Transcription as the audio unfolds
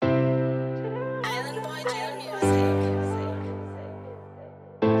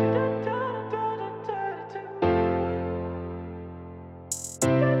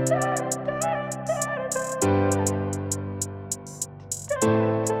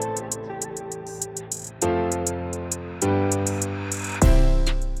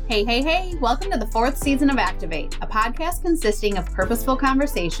Hey, hey, hey, welcome to the 4th season of Activate, a podcast consisting of purposeful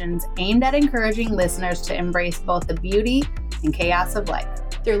conversations aimed at encouraging listeners to embrace both the beauty and chaos of life.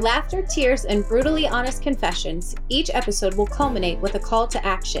 Through laughter, tears, and brutally honest confessions, each episode will culminate with a call to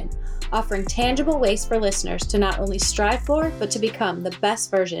action, offering tangible ways for listeners to not only strive for, but to become the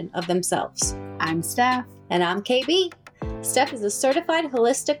best version of themselves. I'm Steph. And I'm KB. Steph is a certified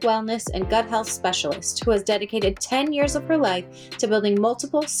holistic wellness and gut health specialist who has dedicated 10 years of her life to building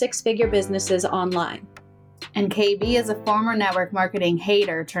multiple six-figure businesses online. And KB is a former network marketing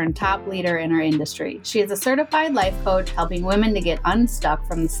hater turned top leader in her industry. She is a certified life coach helping women to get unstuck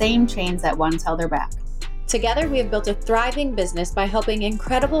from the same chains that once held her back. Together, we have built a thriving business by helping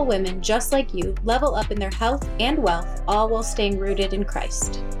incredible women just like you level up in their health and wealth, all while staying rooted in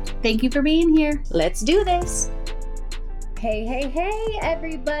Christ. Thank you for being here. Let's do this. Hey,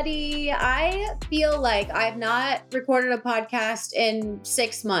 everybody. I feel like I've not recorded a podcast in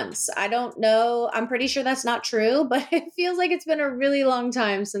 6 months. I don't know. I'm pretty sure that's not true, but it feels like it's been a really long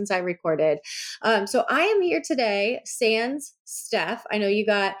time since I recorded. So I am here today, sans Steph. I know you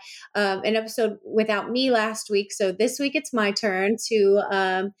got an episode without me last week. So this week it's my turn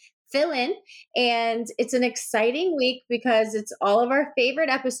to fill in, and it's an exciting week because it's all of our favorite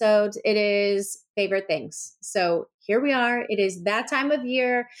episodes. It is favorite things. So here we are. It is that time of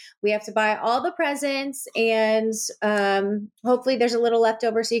year. We have to buy all the presents, and hopefully there's a little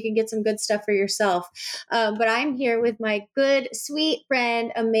leftover so you can get some good stuff for yourself. But I'm here with my good, sweet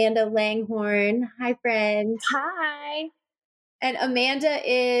friend, Amanda Langhorne. Hi, friend. Hi. And Amanda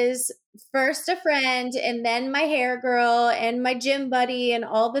is first a friend and then my hair girl and my gym buddy and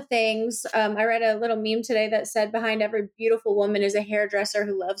all the things. I read a little meme today that said behind every beautiful woman is a hairdresser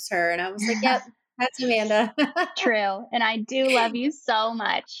who loves her. And I was like, yep, that's Amanda. True. And I do love you so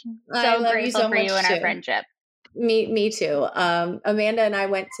much. I love grateful you so for much you and too. our friendship. Me too. Amanda and I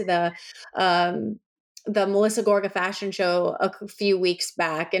went to the Melissa Gorga fashion show a few weeks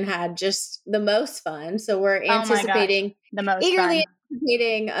back and had just the most fun. So we're anticipating the most eagerly fun.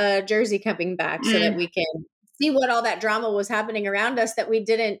 anticipating Jersey coming back so that we can see what all that drama was happening around us that we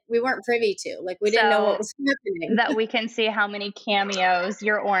weren't privy to. Like we didn't know what was happening. That we can see how many cameos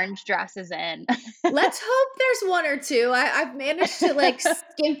your orange dress is in. Let's hope there's one or two. I've managed to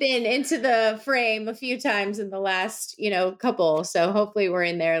skimp into the frame a few times in the last, couple. So hopefully we're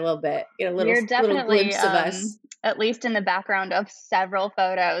in there a little bit. Get a little, You're definitely, little glimpse of us. At least in the background of several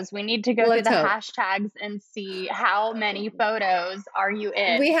photos. We need to go through the hashtags and see how many photos are you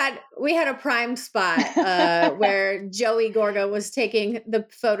in. We had a prime spot where Joey Gorga was taking the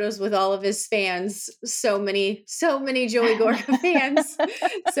photos with all of his fans. So many Joey Gorga fans.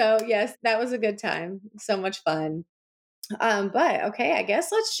 So yes, that was a good time. So much fun. But okay, I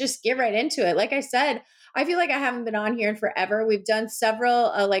guess let's just get right into it. Like I said, I feel like I haven't been on here in forever. We've done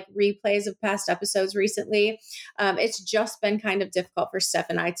several replays of past episodes recently. It's just been kind of difficult for Steph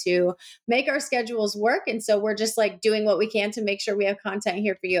and I to make our schedules work. And so we're just doing what we can to make sure we have content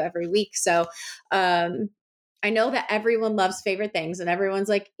here for you every week. So I know that everyone loves favorite things and everyone's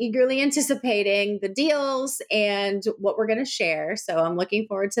eagerly anticipating the deals and what we're going to share. So I'm looking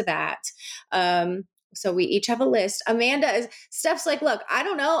forward to that. So we each have a list. Steph's look, I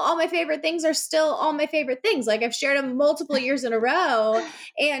don't know. All my favorite things are still all my favorite things. I've shared them multiple years in a row.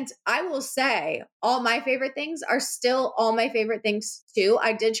 And I will say all my favorite things are still all my favorite things too.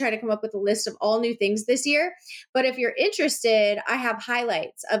 I did try to come up with a list of all new things this year. But if you're interested, I have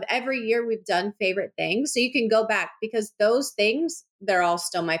highlights of every year we've done favorite things. So you can go back because those things, they're all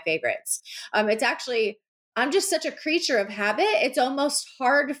still my favorites. I'm just such a creature of habit. It's almost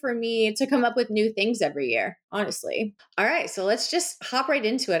hard for me to come up with new things every year, honestly. All right, so let's just hop right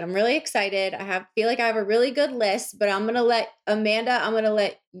into it. I'm really excited. Feel like I have a really good list, but I'm going to let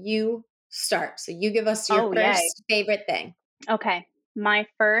you start. So you give us your first favorite thing. Okay. My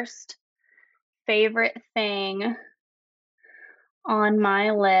first favorite thing on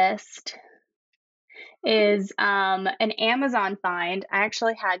my list is an Amazon find. I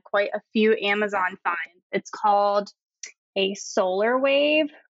actually had quite a few Amazon finds. It's called a Solar Wave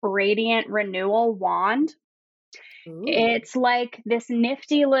Radiant Renewal Wand. Ooh. It's this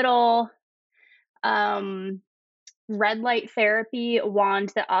nifty little red light therapy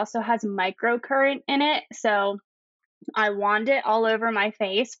wand that also has microcurrent in it. So I wand it all over my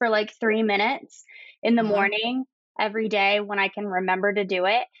face for 3 minutes in the morning every day when I can remember to do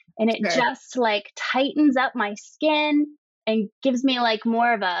it. And it just tightens up my skin and gives me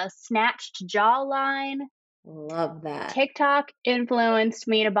more of a snatched jawline. Love that. TikTok influenced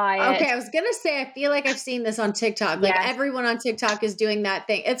me to buy it. Okay, I was going to say, I feel like I've seen this on TikTok. Everyone on TikTok is doing that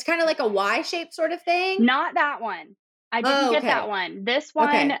thing. It's kind of like a Y-shaped sort of thing. Not that one. I didn't Oh, get that okay. one. This one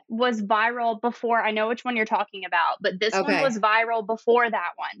Okay. was viral before. I know which one you're talking about, but this one Okay. was viral before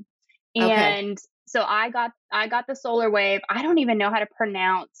that one. Okay. And so I got the Solar Wave. I don't even know how to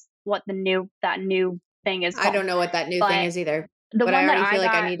pronounce what that new thing is I called. don't know what that new thing But is either, the but I one that already I feel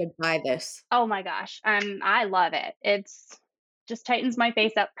like I got, need to buy this. oh my gosh, I love it. It's just tightens my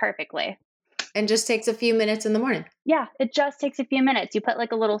face up perfectly. And just takes a few minutes in the morning. Yeah, it just takes a few minutes. You put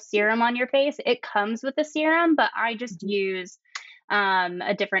like a little serum on your face. It comes with a serum, but I just use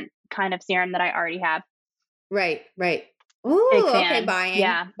a different kind of serum that I already have. Right, right. Big Ooh, okay, fan. buying,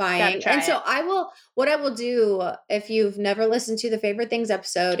 Yeah, gotta buying. And try so it. what I will do if you've never listened to the Favorite Things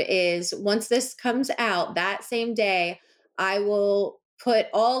episode is once this comes out that same day, I will put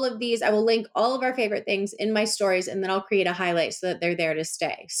all of these, I will link all of our favorite things in my stories and then I'll create a highlight so that they're there to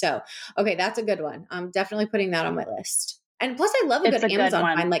stay. So, okay, that's a good one. I'm definitely putting that on my list. And plus I love a It's good a good Amazon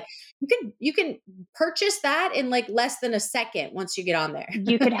one. find. Like you can purchase that in like less than a second once you get on there.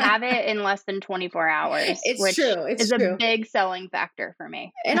 You could have it in less than 24 hours, It's which true. It's is a true. big selling factor for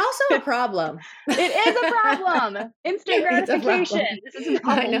me. And also a problem. It is a problem. Instant It's a gratification. problem. This is a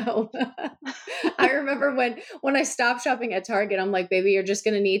I problem. know. I remember when I stopped shopping at Target, I'm like, baby, you're just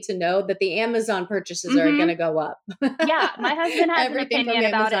going to need to know that the Amazon purchases are going Mhm. to go up. Yeah, my husband has an Everything from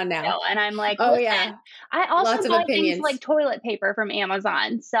opinion about it Amazon now. too, and I'm like, Oh yeah, "Listen, I also lots of buy things opinions. like toilet paper from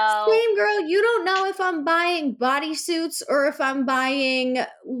Amazon." So, Same girl, you don't know if I'm buying bodysuits or if I'm buying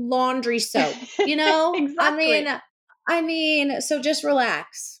laundry soap. You know, exactly. I mean, so just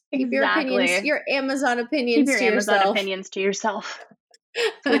relax. Keep your opinions, Exactly. your Amazon Keep opinions your to Amazon yourself. opinions to yourself.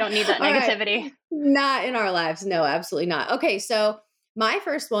 We don't need that All right. negativity. Not in our lives. No, absolutely not. Okay. So my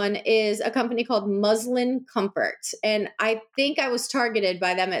first one is a company called Muslin Comfort. And I think I was targeted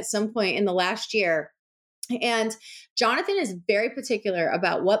by them at some point in the last year. And Jonathan is very particular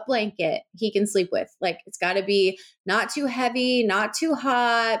about what blanket he can sleep with. Like it's got to be not too heavy, not too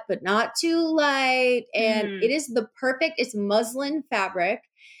hot, but not too light. And it is the perfect, it's muslin fabric.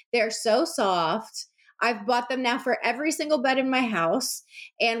 They're so soft. I've bought them now for every single bed in my house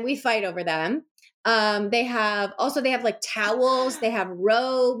and we fight over them. They have like towels, they have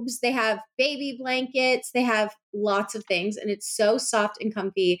robes, they have baby blankets, they have lots of things and it's so soft and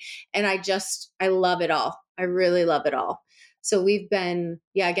comfy. And I love it all. I really love it all. So we've been,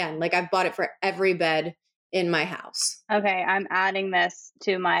 again, like I've bought it for every bed in my house. Okay, I'm adding this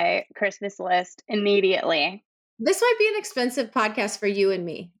to my Christmas list immediately. This might be an expensive podcast for you and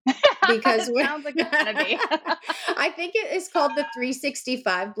me because it sounds like it's gonna be. I think it is called the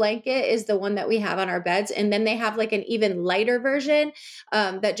 365 blanket is the one that we have on our beds. And then they have like an even lighter version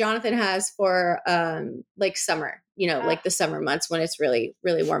that Jonathan has for like summer, like the summer months when it's really,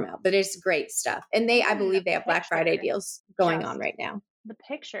 really warm out, but it's great stuff. And I believe they have Black Friday deals going on right now. The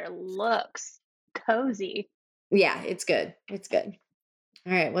picture looks cozy. Yeah, it's good. It's good.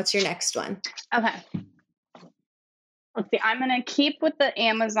 All right. What's your next one? Okay. Let's see. I'm going to keep with the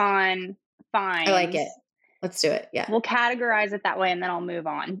Amazon finds. I like it. Let's do it. Yeah. We'll categorize it that way and then I'll move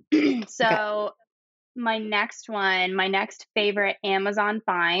on. So okay. My next favorite Amazon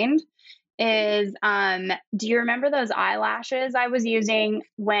find is, do you remember those eyelashes I was using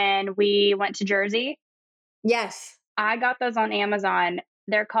when we went to Jersey? Yes. I got those on Amazon.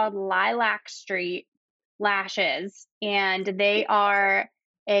 They're called Lilac Street lashes and they are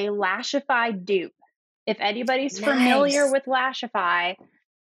a Lashify dupe. If anybody's familiar with Lashify,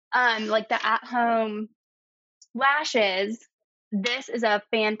 like the at-home lashes, this is a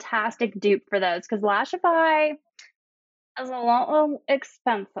fantastic dupe for those because Lashify is a lot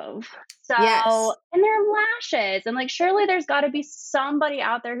expensive. So, and they're lashes, and like surely there's got to be somebody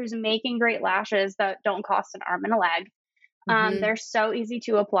out there who's making great lashes that don't cost an arm and a leg. They're so easy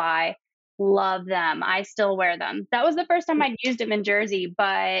to apply. Love them. I still wear them. That was the first time I used them in Jersey,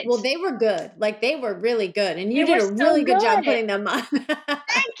 but they were good. Like they were really good, and you did a really good job putting them on.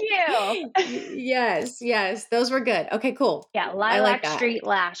 Thank you. Yes, those were good. Okay, cool. Yeah, Lilac Street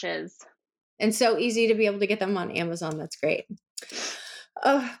lashes, and so easy to be able to get them on Amazon. That's great.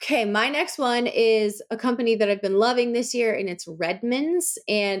 Okay, my next one is a company that I've been loving this year, and it's Redmond's.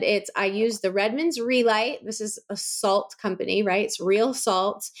 And I use the Redmond's Relight. This is a salt company, right? It's real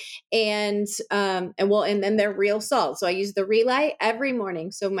salt, and then they're real salt. So I use the Relight every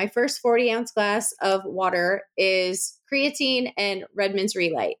morning. So my first 40-ounce glass of water is creatine and Redmond's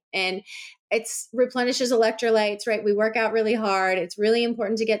Relight, and it replenishes electrolytes. Right? We work out really hard. It's really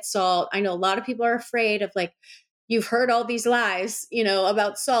important to get salt. I know a lot of people are afraid of like. You've heard all these lies,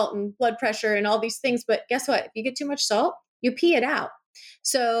 about salt and blood pressure and all these things. But guess what? If you get too much salt, you pee it out.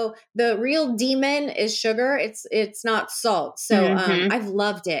 So the real demon is sugar. It's not salt. So I've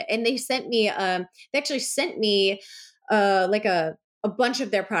loved it. And they actually sent me like a bunch of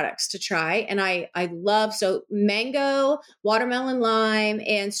their products to try. And I love, so mango, watermelon lime,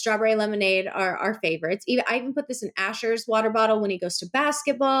 and strawberry lemonade are our favorites. I even put this in Asher's water bottle when he goes to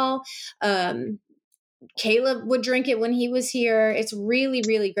basketball. Caleb would drink it when he was here. It's really,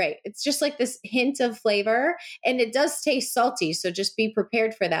 really great. It's just like this hint of flavor, and it does taste salty. So just be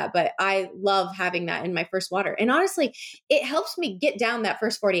prepared for that. But I love having that in my first water. And honestly, it helps me get down that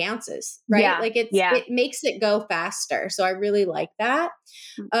first 40 ounces, right? Yeah, Like it makes it go faster. So I really like that.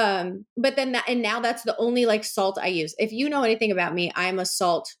 But then now that's the only like salt I use. If you know anything about me, I'm a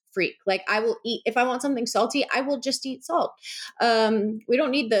salt freak. Like I will eat, if I want something salty, I will just eat salt. We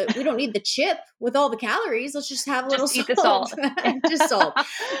don't need the chip with all the calories. Let's just have a little Eat salt. the salt. Just salt.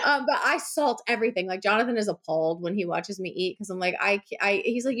 But I salt everything. Like Jonathan is appalled when he watches me eat, because I'm like,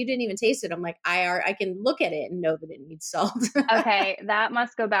 he's like, you didn't even taste it. I'm like, I can look at it and know that it needs salt. Okay, that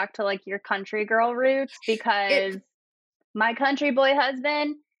must go back to like your country girl roots, because my country boy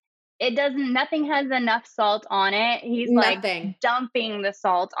husband, nothing has enough salt on it. He's Nothing. like dumping the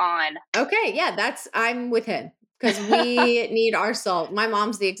salt on. Okay, yeah, I'm with him, because we need our salt. My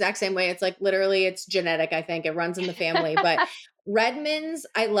mom's the exact same way. It's like literally, it's genetic. I think it runs in the family. But Redmond's,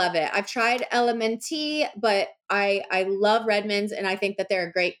 I love it. I've tried LMNT, but I love Redmond's, and I think that they're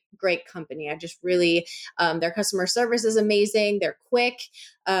a great company. I just really, their customer service is amazing. They're quick.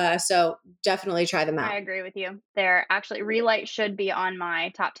 So definitely try them out. I agree with you. They're actually, Relight should be on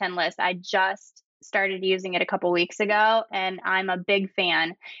my top 10 list. I just started using it a couple weeks ago, and I'm a big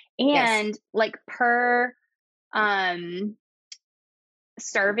fan. And like per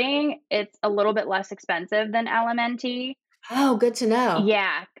serving, it's a little bit less expensive than LMNT. Oh, good to know.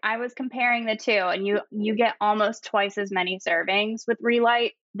 Yeah, I was comparing the two, and you get almost twice as many servings with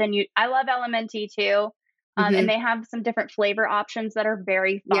Relight than you. I love LMNT too, and they have some different flavor options that are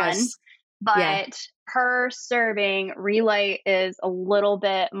very fun. Yes. But per serving, Relight is a little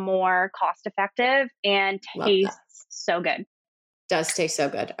bit more cost effective and tastes so good. Does taste so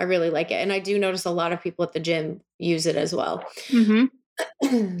good. I really like it, and I do notice a lot of people at the gym use it as well.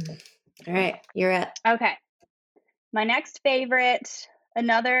 Mm-hmm. All right, you're at. Okay. My next favorite,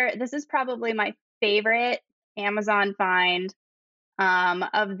 this is probably my favorite Amazon find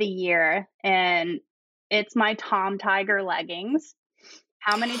of the year, and it's my Tom Tiger leggings.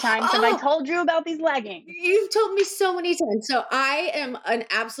 How many times have I told you about these leggings? You've told me so many times. So I am an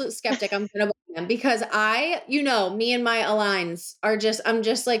absolute skeptic. I'm going to buy them because me and my Aligns I'm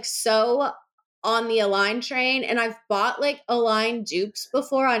just like so on the Align train, and I've bought like Align dupes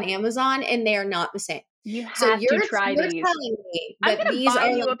before on Amazon, and they are not the same. You have to try these. You're telling me that I'm going to buy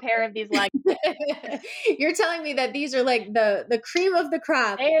you a pair of these leggings. You're telling me that these are like the cream of the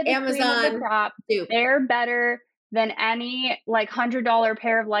crop. They are the Amazon cream of the crop. dupe. They're better than any like $100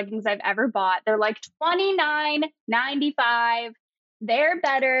 pair of leggings I've ever bought. They're like $29.95. They're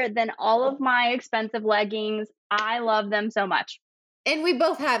better than all of my expensive leggings. I love them so much. And we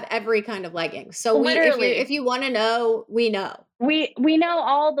both have every kind of leggings. So if you want to know, we know. We know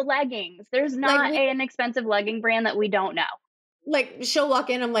all the leggings. There's not an expensive legging brand that we don't know. Like she'll walk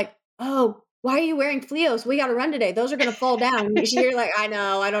in, I'm like, oh, why are you wearing Fleos? We got to run today. Those are going to fall down. You're like, I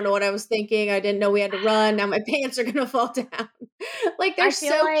know. I don't know what I was thinking. I didn't know we had to run. Now my pants are going to fall down. Like they're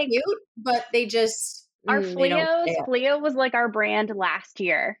so cute, but they just... Our Fleo was like our brand last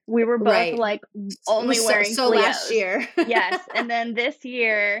year. We were both like only wearing Fleos. Last year. Yes. And then this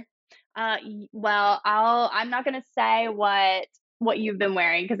year, I'm not going to say what you've been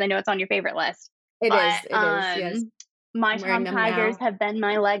wearing because I know it's on your favorite list. It is. Yes. My Tom Tigers have been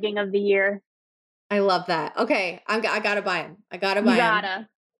my legging of the year. I love that. Okay. I got to buy them. I gotta.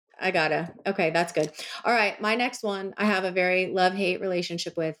 Okay, that's good. All right, my next one, I have a very love-hate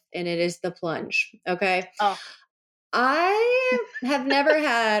relationship with, and it is the plunge. Okay. Oh. I have never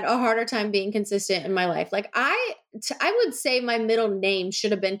had a harder time being consistent in my life. Like I would say my middle name should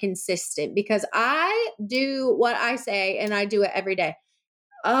have been consistent because I do what I say and I do it every day.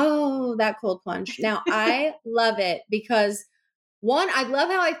 Oh, that cold plunge. Now I love it because one, I love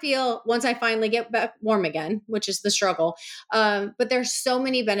how I feel once I finally get back warm again, which is the struggle. But there's so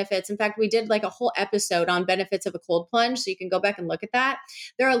many benefits. In fact, we did like a whole episode on benefits of a cold plunge. So you can go back and look at that.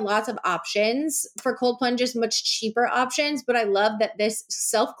 There are lots of options for cold plunges, much cheaper options, but I love that this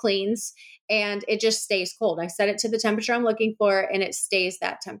self-cleans and it just stays cold. I set it to the temperature I'm looking for and it stays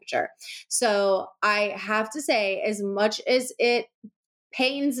that temperature. So I have to say, as much as it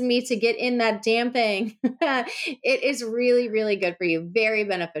pains me to get in that damn thing, it is really, really good for you. Very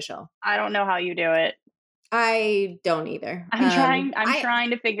beneficial. I don't know how you do it. I don't either. I'm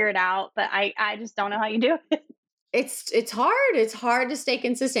trying to figure it out, but I just don't know how you do it. It's hard. It's hard to stay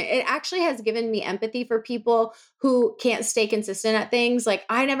consistent. It actually has given me empathy for people who can't stay consistent at things. Like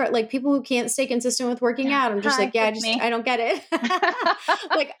I never like people who can't stay consistent with working out. I'm just Hi, like, yeah, it's me. I don't get it.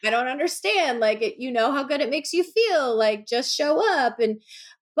 Like I don't understand. Like you know how good it makes you feel. Like just show up.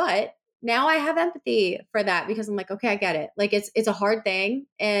 But now I have empathy for that because I'm like, okay, I get it. Like it's a hard thing,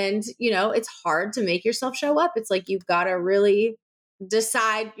 and you know it's hard to make yourself show up. It's like you've got to really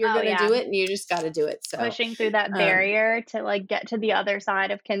decide you're Oh, going to yeah. do it, and you just got to do it. So Pushing through that um, barrier to like get to the other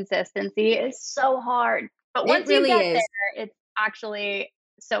side of consistency is so hard. But it once you really get is. there, it's actually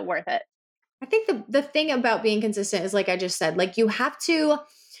so worth it. I think the thing about being consistent is like I just said, like you have to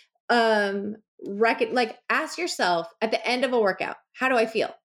like ask yourself at the end of a workout, how do I feel?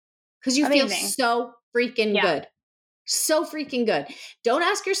 Because you feel Amazing. so freaking Yeah. good. So freaking good. Don't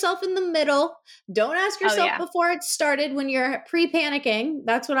ask yourself in the middle. Don't ask yourself yeah. before it started when you're pre-panicking.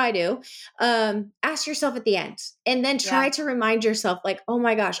 That's what I do. Ask yourself at the end and then try Yeah. to remind yourself like, oh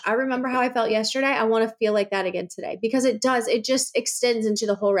my gosh, I remember how I felt yesterday. I want to feel like that again today because it does. It just extends into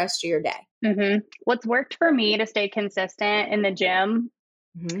the whole rest of your day. hmm What's worked for me to stay consistent in the gym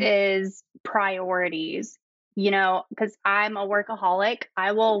Mhm. is priorities, you know, because I'm a workaholic.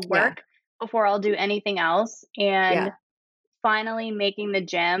 I will Yeah. work before I'll do anything else. And Yeah. finally making the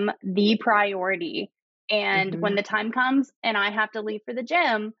gym the priority. And when Mhm. the time comes and I have to leave for the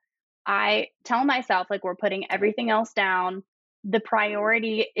gym, I tell myself, like, we're putting everything else down. The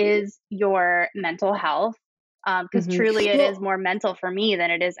priority is your mental health. Because Mhm. truly it is Well, more mental for me than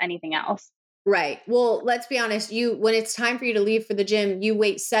it is anything else. right. Well, let's be honest. When it's time for you to leave for the gym, you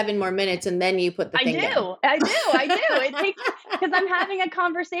wait 7 more minutes and then you put the I thing down. do. I do. I do. It takes because I'm having a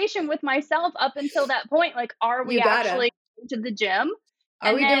conversation with myself up until that point. Like, are we You gotta. actually going to the gym? Are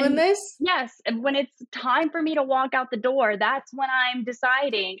And we doing then, this? yes, and when it's time for me to walk out the door, that's when I'm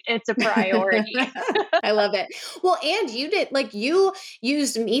deciding it's a priority. I love it. Well, and you did like you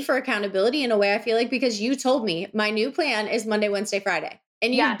used me for accountability in a way I feel like because you told me my new plan is Monday, Wednesday, Friday.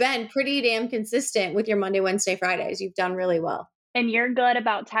 And you've Yes. been pretty damn consistent with your Monday, Wednesday, Fridays. You've done really well. And you're good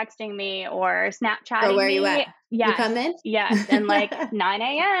about texting me or So Snapchatting where are you me. at? You Yes. come in? Yes. And like 9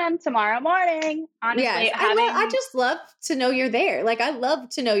 a.m. tomorrow morning. Yes. Honestly, I just love to know you're there. Like I love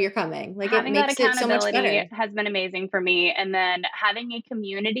to know you're coming. Like it having that makes it so much accountability better. has been amazing for me. And then having a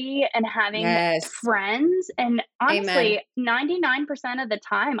community and having Yes. friends. And Amen. honestly, 99% of the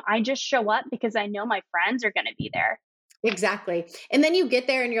time, I just show up because I know my friends are going to be there. Exactly. And then you get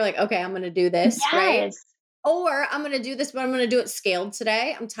there and you're like, okay, I'm going to do this, right? Yes. Or I'm going to do this, but I'm going to do it scaled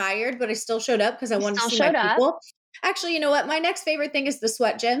today. I'm tired, but I still showed up because I You wanted to still see my showed up. people. Actually, you know what? My next favorite thing is the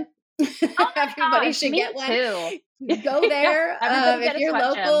sweat gym. Oh my Everybody gosh, should me get one. too. Go there. Everybody get If a you're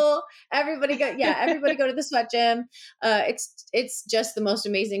sweat gym. local, everybody go. Yeah, everybody go to the sweat gym. It's just the most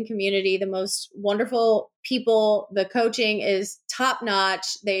amazing community, the most wonderful people. The coaching is top notch.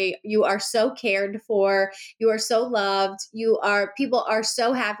 You are so cared for. You are so loved. People are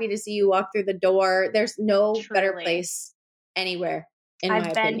so happy to see you walk through the door. There's no better Truly. place anywhere, in my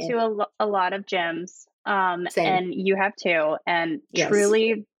I've been opinion. to a lot of gyms, Same. and you have too. And Yes.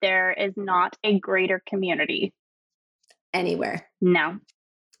 truly, there is not a greater community. Anywhere. No.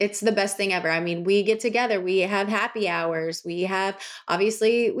 It's the best thing ever. I mean, we get together, we have happy hours, we have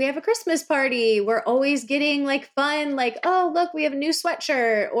a Christmas party. We're always getting like fun, like, oh, look, we have a new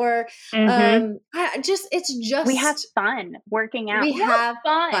sweatshirt or Mhm. it's just We have fun working out. we have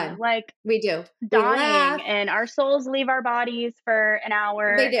fun. fun. Like We do. We dying, laugh. and our souls leave our bodies for an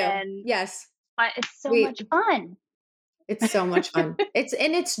hour. They do. And Yes. but it's so We much fun. It's so much fun.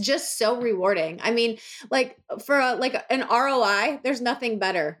 It's just so rewarding. I mean, like for like an ROI, there's nothing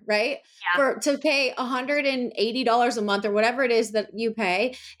better, right? Yeah. To pay $180 a month or whatever it is that you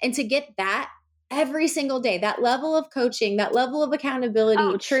pay, and to get that every single day, that level of coaching, that level of accountability,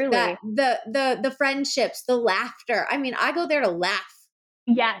 Oh, truly. that the friendships, the laughter. I mean, I go there to laugh.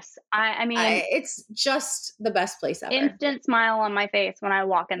 Yes. I mean, It's just the best place ever. instant smile on my face when I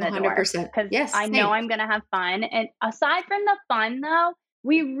walk in the door 100%. because Yes, I know same. I'm going to have fun. And aside from the fun, though,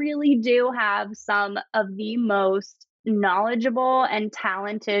 we really do have some of the most knowledgeable and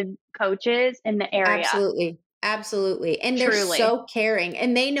talented coaches in the area. Absolutely. Absolutely. And they're Truly. so caring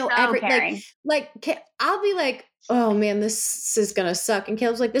and they know So caring. I'll be like, oh man, this is going to suck. And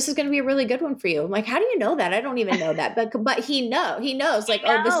Caleb's like, this is going to be a really good one for you. I'm like, how do you know that? I don't even know that. But he knows like,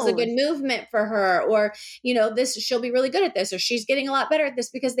 oh, this is a good movement for her, or, you know, she'll be really good at this, or she's getting a lot better at this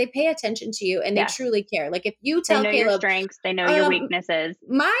because they pay attention to you and they Yes. truly care. Like if you They tell know your Caleb, strengths, they know your weaknesses.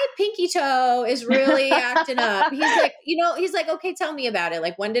 my pinky toe is really acting up. He's like, okay, tell me about it.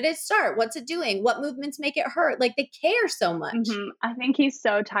 Like, when did it start? What's it doing? What movements make it hurt? Like, they care so much. I think he's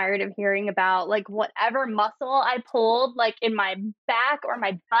so tired of hearing about like whatever muscle I pulled like in my back or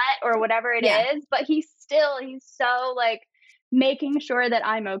my butt or whatever it is, but he's so like making sure that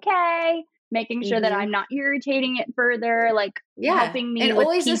I'm okay, making sure that I'm not irritating it further, like helping me and with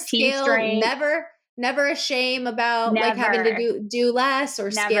always a PT scale, strength. never a shame about like having to do less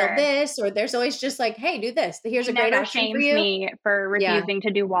or scale this, or there's always just like, hey, do this. Here's a great option for you. Never shames me for refusing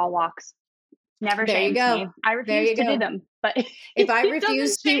to do wall walks. Never shames me. I refuse to do them, but if I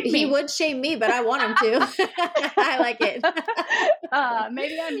refuse to, he would shame me, but I want him to. I like it.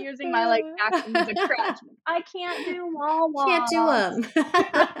 Maybe I'm using my like actions as a crutch. I can't do wall walks. Can't do them.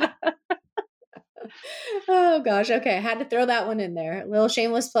 Oh gosh. Okay. I had to throw that one in there. A little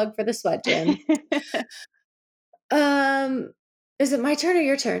shameless plug for the sweat gym. Is it my turn or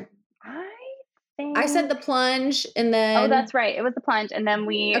your turn? I said the plunge and then. Oh, that's right. It was the plunge. And then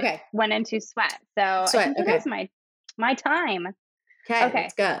we went into sweat. So I think it was my time. Okay.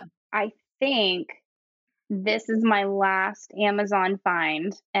 Let's go. I think this is my last Amazon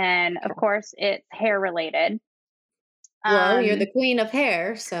find. And of course it's hair related. Well, you're the queen of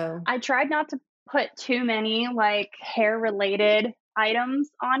hair. So I tried not to put too many like hair related items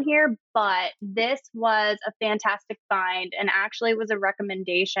on here, but this was a fantastic find and actually was a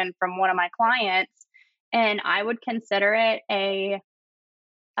recommendation from one of my clients, and I would consider it a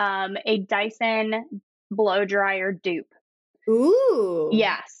Dyson blow dryer dupe. Ooh.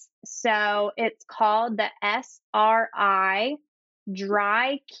 Yes. So it's called the SRI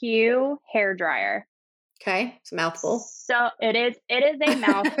Dry Q hair dryer. Okay, it's a mouthful. So it is a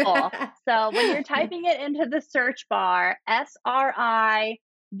mouthful. So when you're typing it into the search bar, SRI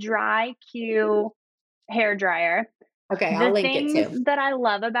Dry Q hair dryer. Okay, I'll link it too. The things that I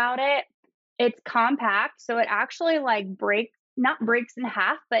love about it, it's compact, so it actually like not breaks in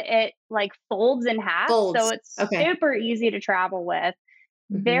half, but it like folds in half. So it's super easy to travel with.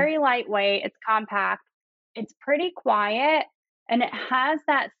 Very lightweight, it's compact. It's pretty quiet. And it has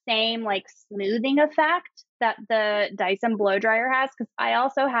that same like smoothing effect that the Dyson blow dryer has. Because I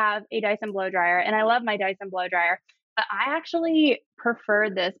also have a Dyson blow dryer and I love my Dyson blow dryer. But I actually prefer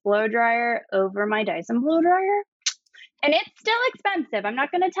this blow dryer over my Dyson blow dryer. And it's still expensive. I'm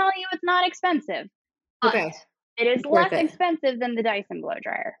not going to tell you it's not expensive. But it is less expensive than the Dyson blow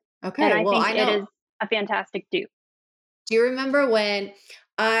dryer. Okay. And I think it is a fantastic dupe. Do you remember when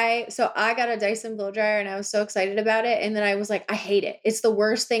I got a Dyson blow dryer and I was so excited about it. And then I was like, I hate it. It's the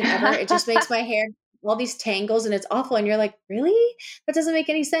worst thing ever. It just makes my hair all these tangles and it's awful. And you're like, really? That doesn't make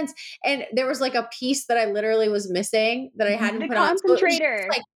any sense. And there was like a piece that I literally was missing that I hadn't put on. Concentrator.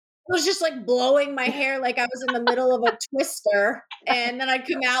 It was just like blowing my hair like I was in the middle of a twister. And then I'd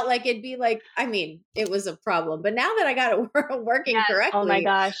come out like it'd be like, I mean, it was a problem. But now that I got it working correctly. Oh my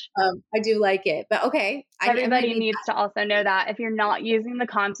gosh. I do like it. But okay. Everybody needs to also know that if you're not using the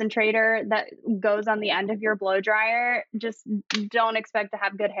concentrator that goes on the end of your blow dryer, just don't expect to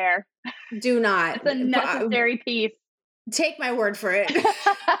have good hair. Do not. It's a necessary piece. Take my word for it.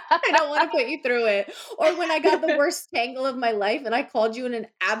 I don't want to put you through it. Or when I got the worst tangle of my life and I called you in an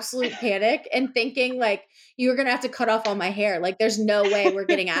absolute panic and thinking like you were going to have to cut off all my hair. Like there's no way we're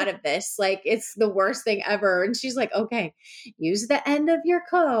getting out of this. Like it's the worst thing ever. And she's like, okay, use the end of your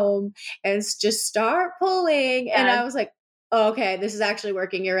comb and just start pulling. Yeah. And I was like, oh, okay, this is actually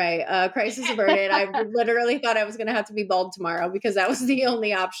working. You're right. Crisis averted. I literally thought I was going to have to be bald tomorrow because that was the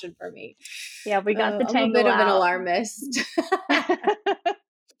only option for me. Yeah, we got the tangle. I'm a bit of an alarmist.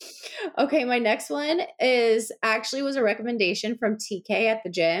 Okay, my next one was a recommendation from TK at the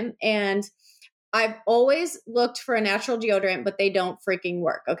gym. And I've always looked for a natural deodorant, but they don't freaking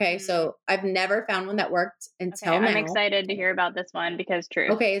work. Okay, so I've never found one that worked until now. I'm excited to hear about this one because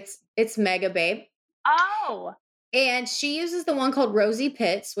true. Okay, it's Mega Babe. Oh. And she uses the one called Rosy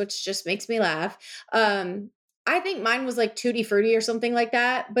Pits, which just makes me laugh. I think mine was like Tutti Frutti or something like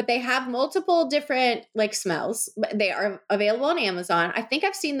that, but they have multiple different like smells. They are available on Amazon. I think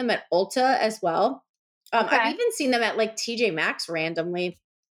I've seen them at Ulta as well. I've even seen them at like TJ Maxx randomly.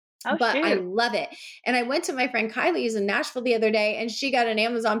 But I love it. And I went to my friend Kylie's in Nashville the other day and she got an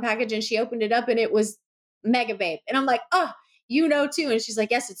Amazon package and she opened it up and it was Mega Babe. And I'm like, oh, you know too. And she's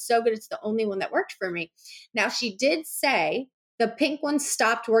like, yes, it's so good. It's the only one that worked for me. Now she did say the pink one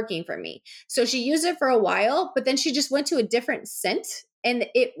stopped working for me. So she used it for a while, but then she just went to a different scent and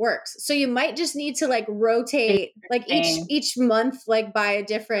it works. So you might just need to like rotate like each month, like buy a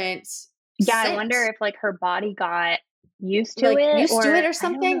different scent. I wonder if like her body got used to it or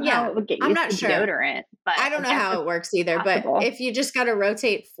something. Yeah. I'm not sure. Deodorant, but I don't know how it works either, possible. But if you just got to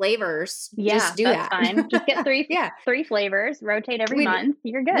rotate flavors, just do that. Fine. Just get three flavors, rotate every month.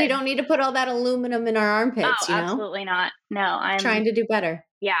 You're good. We don't need to put all that aluminum in our armpits, absolutely not. No, I'm trying to do better.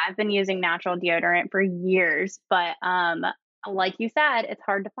 Yeah, I've been using natural deodorant for years, but like you said, it's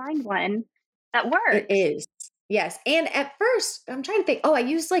hard to find one that It works. is. Yes. And at first, I'm trying to think, oh, I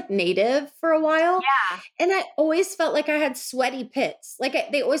used like Native for a while Yeah. and I always felt like I had sweaty pits. Like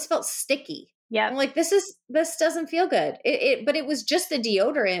they always felt sticky. Yep. I'm like, this doesn't feel good. But it was just a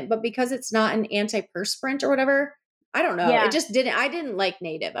deodorant, but because it's not an antiperspirant or whatever, I don't know. It Yeah. just didn't, I didn't like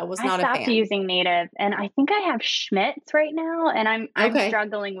Native. I was I not a stopped fan. using Native, and I think I have Schmidt's right now, and I'm Okay.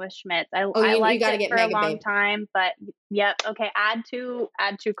 struggling with Schmidt's. Oh, I you liked got to it get for a Mega long Babe. time, but yep. Okay, add to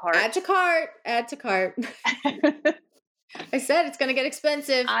cart. Add to cart. Add to cart. I said it's going to get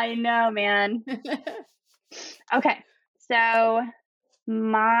expensive. I know, man. Okay, so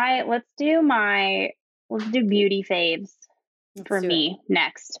let's do beauty faves for Let's do it. me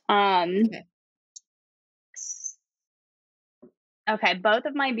next. Okay. Okay, both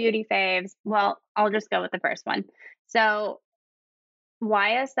of my beauty faves. Well, I'll just go with the first one. So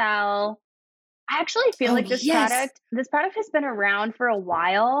YSL. I actually feel Oh, like yes. this product has been around for a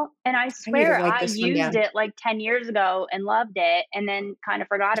while, and I I need to swear write I this one used down. it like 10 years ago and loved it and then kind of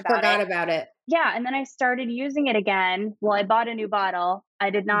forgot about Forgot it. about it. Yeah, and then I started using it again. Well, I bought a new bottle.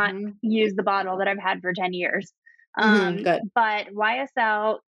 I did not Mm-hmm. use the bottle that I've had for 10 years. Mm-hmm. Good. But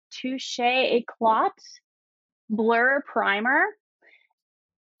YSL Touche Eclat Blur Primer.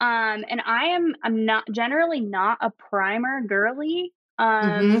 And I'm not generally not a primer girly.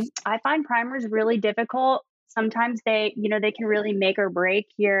 Mm-hmm. I find primers really difficult. Sometimes they can really make or break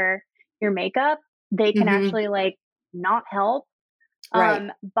your makeup. They can Mm-hmm. actually like not help.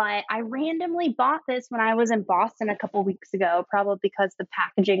 Right. But I randomly bought this when I was in Boston a couple weeks ago, probably because the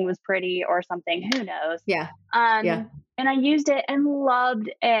packaging was pretty or something. Who knows? Yeah. Yeah. And I used it and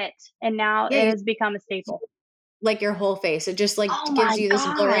loved it. And now Yeah. it has become a staple. Like your whole face. It just like Oh gives my you this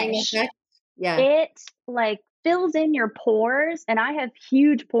blurring gosh. effect. Yeah. It like fills in your pores, and I have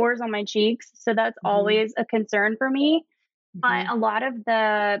huge pores on my cheeks, so that's Mm-hmm. always a concern for me. But Mm-hmm. a lot of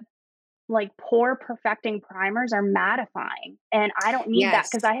the like pore perfecting primers are mattifying, and I don't need that Yes.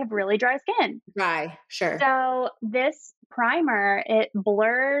 because I have really dry skin. Dry. Sure. So this primer, it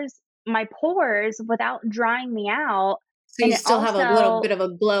blurs my pores without drying me out. So And you it still have a little also, bit of a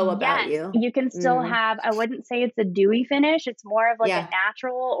glow about yes, you. you can still have, I wouldn't say it's a dewy finish. It's more of like a Yeah.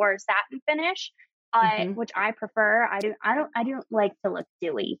 natural or a satin finish, Mm-hmm. which I prefer. I don't like to look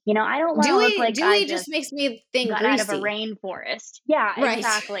dewy. You know, I don't want to look like I Dewy just just makes me think got out of a greasy. rainforest. Yeah, Right.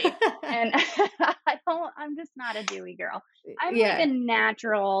 exactly. And I'm just not a dewy girl. I'm like Yeah. a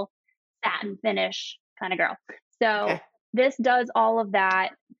natural satin finish kind of girl. So Okay. this does all of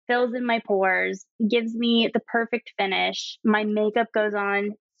that, fills in my pores, gives me the perfect finish. My makeup goes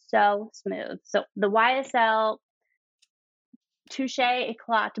on so smooth. So the YSL Touche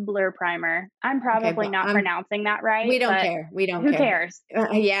Eclat Blur Primer. I'm Okay. probably But not pronouncing that right, we don't but care. We don't who care. cares?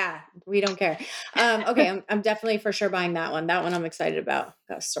 Yeah, we don't care. Okay, I'm definitely for sure buying that one. That one I'm excited about.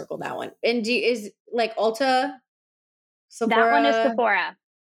 Gotta circle that one. And is like Ulta, Sephora? That one is Sephora.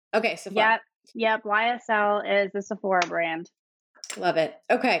 Okay, Sephora. Yep. YSL is the Sephora brand. Love it.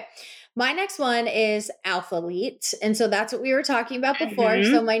 Okay. My next one is Alpha Elite. And so that's what we were talking about before.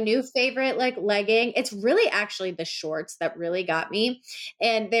 Mhm. So my new favorite like legging, it's really actually the shorts that really got me.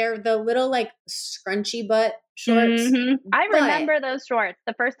 And they're the little like scrunchy butt shorts. Mhm. I But remember those shorts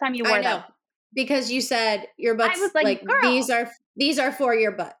the first time you wore I know them. because you said your I butt's was like, like girl, these are for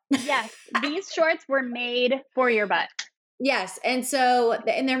your butt. yes, these shorts were made for your butt. Yes. And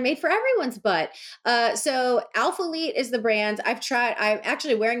they're made for everyone's butt. So Alpha Elite is the brand. I'm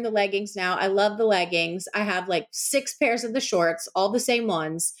actually wearing the leggings now. I love the leggings. I have like 6 pairs of the shorts, all the same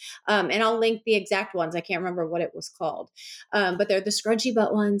ones. And I'll link the exact ones. I can't remember what it was called. But they're the scrunchy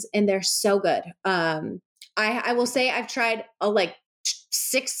butt ones and they're so good. I will say I've tried like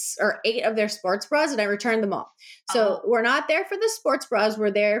 6 or 8 of their sports bras and I returned them all. So we're not there for the sports bras.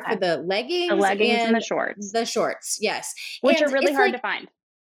 We're there for the leggings, and the shorts. The shorts, yes. Which And are really it's hard like, to find.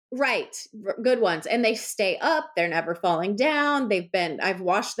 right. Good ones. And they stay up. They're never falling down. I've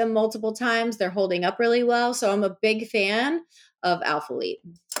washed them multiple times. They're holding up really well. So I'm a big fan of Alpha Elite.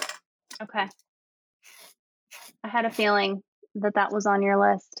 Okay. I had a feeling that was on your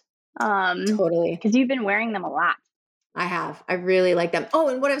list. Totally. Because you've been wearing them a lot. I have. I really like them. Oh,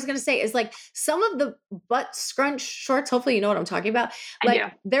 and what I was going to say is like some of the butt scrunch shorts, hopefully you know what I'm talking about.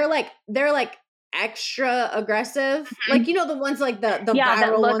 Like they're like extra aggressive. Mm-hmm. Like, you know, the ones like the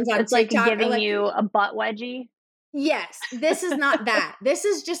viral ones on it's TikTok. Like giving you a butt wedgie. Yes, this is not that. This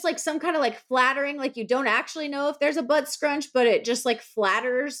is just like some kind of like flattering, like you don't actually know if there's a butt scrunch, but it just like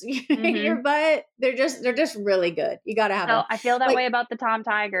flatters your butt. They're just really good. You got to have them. I feel that way about the Tom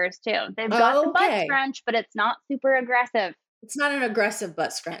Tigers too. They've got the butt scrunch, but it's not super aggressive. It's not an aggressive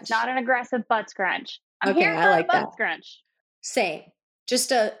butt scrunch. Not an aggressive butt scrunch. I'm Okay, here I for a like butt that. scrunch. Same.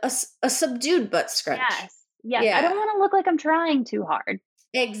 Just a subdued butt scrunch. Yes. Yes. I Yeah. don't want to look like I'm trying too hard.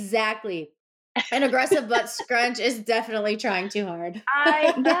 Exactly. An aggressive butt scrunch is definitely trying too hard.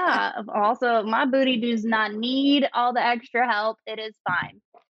 Yeah. Also, my booty does not need all the extra help. It is fine.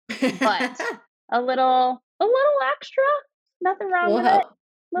 But a little extra, nothing wrong Will with help. it.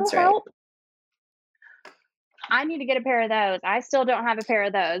 Little That's right. help. I need to get a pair of those. I still don't have a pair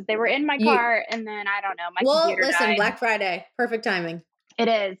of those. They were in my cart, and then I don't know. My computer died. Black Friday, perfect timing. It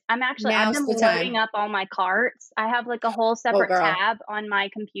is. I've been loading up all my carts. I have like a whole separate tab on my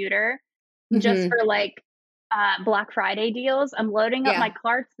computer just for like Black Friday deals. I'm loading up my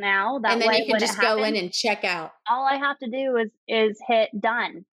carts now. That and then way, you can just go in and check out. All I have to do is hit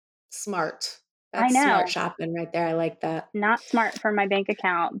done. Smart. That's smart shopping right there. I like that. Not smart for my bank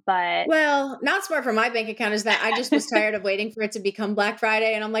account, but not smart for my bank account is that I just was tired of waiting for it to become Black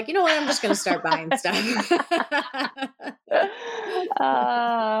Friday, and I'm like, you know what? I'm just going to start buying stuff.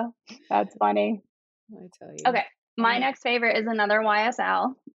 That's funny. I tell you. Okay, my next favorite is another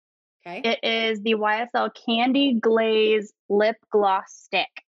YSL. Okay, it is the YSL Candy Glaze Lip Gloss Stick.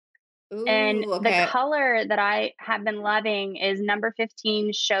 Ooh, and the color that I have been loving is number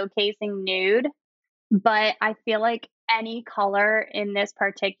 15 Showcasing Nude. But I feel like any color in this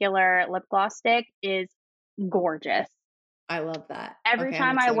particular lip gloss stick is gorgeous. I love that. Every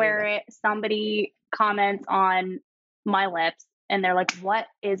time I wear it, somebody comments on my lips and they're like, what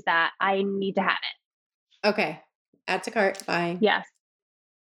is that? I need to have it. Okay. Add to cart. Bye. Yes.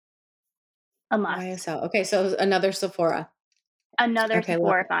 A must. YSL. Okay. So another Sephora. Another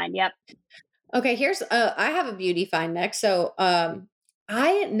Sephora find. Yep. Okay. Here's, I have a beauty find next. So,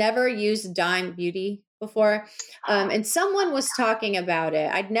 I never used Dime Beauty before. And someone was talking about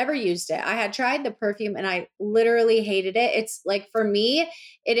it. I'd never used it. I had tried the perfume and I literally hated it. It's like, for me,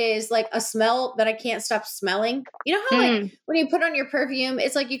 it is like a smell that I can't stop smelling. You know how like when you put on your perfume,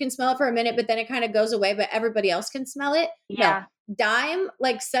 it's like you can smell it for a minute, but then it kind of goes away, but everybody else can smell it. Yeah. No. Dime,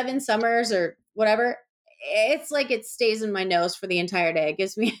 like 7 Summers or whatever, it's like it stays in my nose for the entire day. It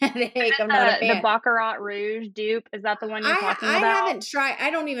gives me a headache. I'm not a fan. The Baccarat Rouge dupe, is that the one you're talking about? I haven't tried. I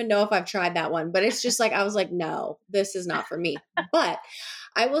don't even know if I've tried that one, but it's just like, I was like, no, this is not for me. But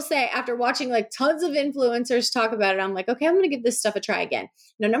I will say, after watching like tons of influencers talk about it, I'm like, okay, I'm going to give this stuff a try again.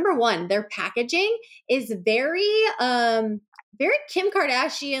 Now, number one, their packaging is very Kim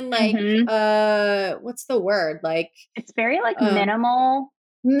Kardashian, like, what's the word? Like, it's very like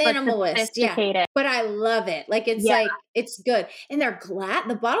minimalist, yeah, but I love it. Like it's like it's good, and they're glass.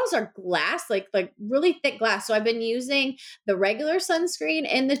 The bottles are glass, like really thick glass. So I've been using the regular sunscreen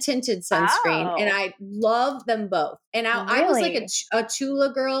and the tinted sunscreen, and I love them both. And I was like a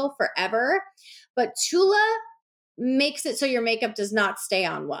Tula girl forever, but Tula makes it so your makeup does not stay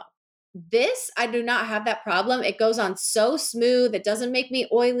on well. This, I do not have that problem. It goes on so smooth. It doesn't make me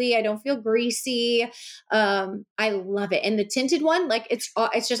oily. I don't feel greasy. I love it. And the tinted one, like it's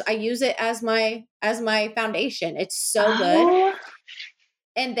just, I use it as my foundation. It's so good.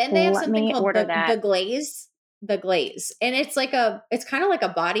 And then they have something called the glaze, and it's kind of like a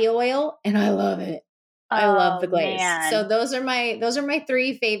body oil, and I love it. I love the glaze. Man. So those are my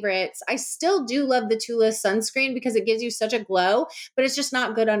 3 favorites. I still do love the Tula sunscreen because it gives you such a glow, but it's just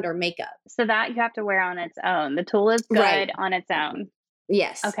not good under makeup. So that you have to wear on its own. The Tula is good on its own.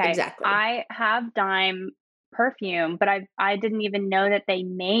 Yes, okay, exactly. I have Dime perfume, but I didn't even know that they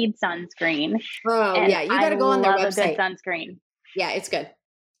made sunscreen. Oh, and yeah, you got to go on their website. A good sunscreen. Yeah, it's good.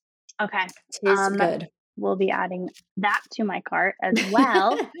 Okay, it's good. We'll be adding that to my cart as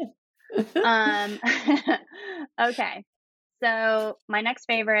well. Okay. So my next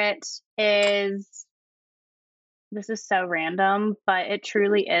favorite is, this is so random, but it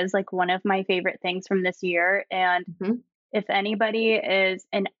truly is like one of my favorite things from this year. And if anybody is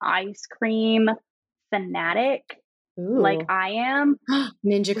an ice cream fanatic, like I am,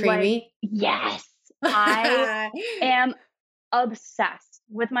 Ninja Creamy. Like, yes, I am obsessed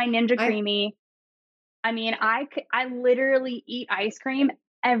with my Ninja Creamy. I mean, I literally eat ice cream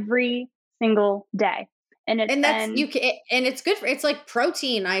every single day, and it's good for, it's like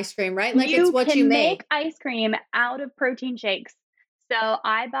protein ice cream, right? Like it's what you make ice cream out of protein shakes. So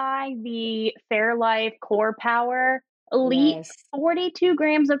I buy the Fairlife Core Power Elite 42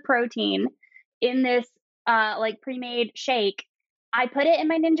 grams of protein in this like pre-made shake. I put it in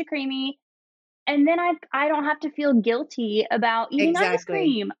my Ninja Creamy, and then I don't have to feel guilty about eating ice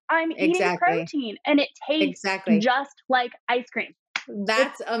cream. I'm eating protein, and it tastes just like ice cream.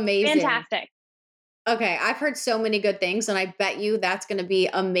 That's amazing. Fantastic. Okay, I've heard so many good things, and I bet you that's gonna be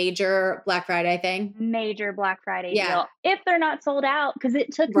a major Black Friday thing. Major Black Friday Yeah, deal if they're not sold out, because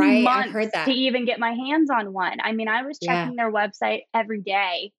it took me right, I've heard months to that. even get my hands on one. I mean, I was Yeah. checking their website every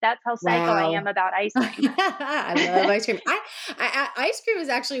day. That's how psycho I am Wow. about ice cream. I love ice cream. Ice cream is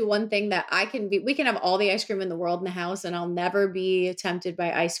actually one thing that we can have all the ice cream in the world in the house and I'll never be tempted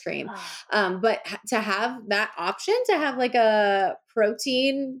by ice cream. But to have that option to have like a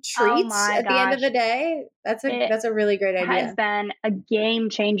protein Oh treat my at the end of gosh. the day, It that's a really great has idea. been a game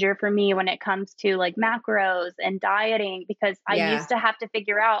changer for me when it comes to like macros and dieting, because I Yeah. used to have to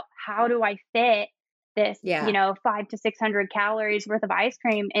figure out, how do I fit this, Yeah. 5 to 600 calories worth of ice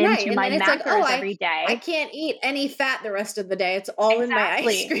cream Right. into And my then it's like, oh, macros every I day. can't eat any fat the rest of the day. It's all in my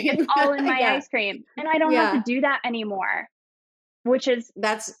ice Exactly. It's cream. all in my Yeah. ice cream. And I don't have to Yeah. do that anymore, which is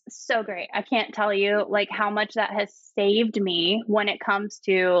That's so great. I can't tell you like how much that has saved me when it comes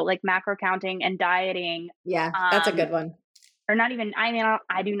to like macro counting and dieting. yeah, that's a Um, good one. or not even, I mean,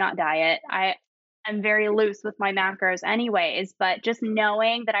 I do not diet. I'm very loose with my macros anyways, but just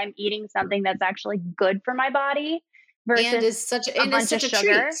knowing that I'm eating something that's actually good for my body And versus a is bunch of such a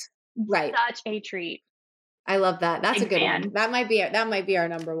treat. sugar, Right. such a treat. I love that. That's a Big good one. fan. That might be our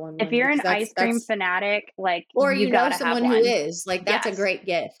number If one you're because an ice cream that's fanatic, like or you you know gotta have someone who one. is. Like that's a Yes, great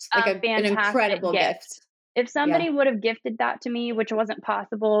gift. Like a an fantastic incredible gift. gift. If Yeah. somebody would have gifted that to me, which wasn't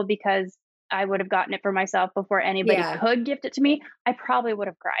possible because I would have gotten it for myself before anybody Yeah. could gift it to me, I probably would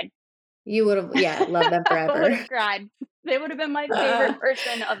have cried. You would have loved them I would forever. have cried. They would have been my Uh, favorite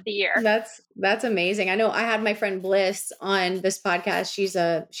person of the year. that's amazing. I know I had my friend Bliss on this podcast. She's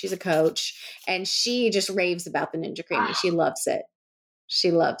a coach and she just raves about the Ninja Creamy. She loves it.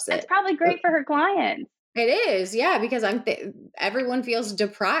 She loves It's it. probably great for her clients. It is, yeah, because everyone feels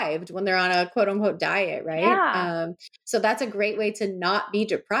deprived when they're on a quote unquote diet, right? Yeah. So that's a great way to not be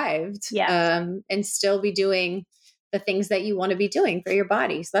deprived, Yes. and still be doing the things that you want to be doing for your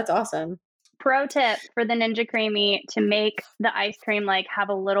body. So that's awesome. Pro tip for the Ninja Creamy to make the ice cream like have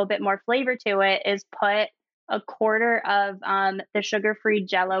a little bit more flavor to it is put a quarter of the sugar-free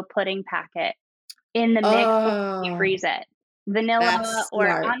Jello pudding packet in the mix before you Oh, freeze it. Vanilla that's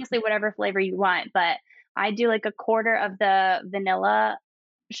or smart. honestly whatever flavor you want, but I do like a quarter of the vanilla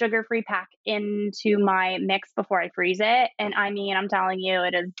sugar-free pack into my mix before I freeze it, and I mean, I'm telling you,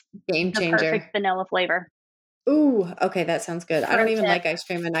 it is Game the perfect changer. vanilla flavor. Ooh, okay, that sounds good. I Pro don't even tip. like ice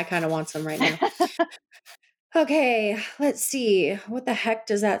cream and I kind of want some right now. Okay, let's see. What the heck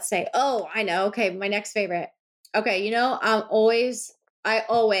does that say? Oh, I know. Okay, my next favorite. Okay, I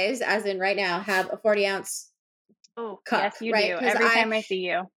always, as in right now, have a 40-ounce Oh, yes, cup, you right? do. Because Every I time I see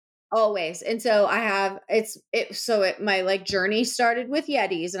you. always, and so I have my like journey started with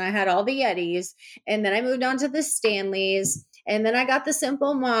Yetis, and I had all the Yetis, and then I moved on to the Stanleys, and then I got the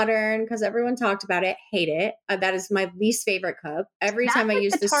Simple Modern because everyone talked about it. Hate it. That is my least favorite cup. Every That's time I like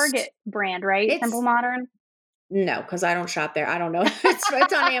use the this, Target brand, right? Simple it's Modern? no, because I don't shop there. I don't know. It's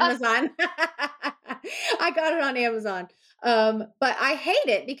on Amazon. I got it on Amazon. But I hate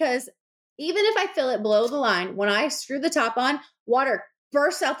it because even if I fill it below the line, when I screw the top on, water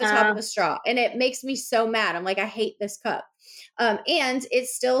bursts out the top of Uh, the straw and it makes me so mad. I'm like, I hate this cup. And it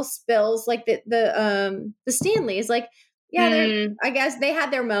still spills like the Stanleys. Like, yeah, mm, I guess they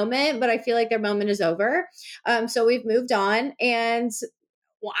had their moment, but I feel like their moment is over. So we've moved on and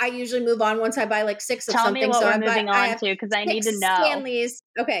well, I usually move on once I buy like 6 of tell me something. what So we're moving I on have to because I need to 6 know. Stanleys.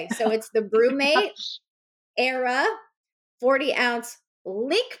 Okay, so it's the Brewmate Gosh. Era 40-ounce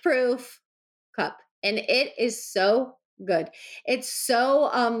leak-proof cup, and it is so good. It's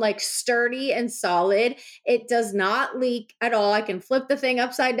so like sturdy and solid. It does not leak at all. I can flip the thing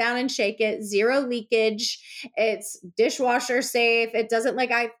upside down and shake it. Zero leakage. It's dishwasher safe. It doesn't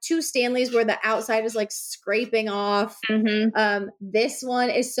like I have 2 Stanleys where the outside is like scraping off. Mhm. This one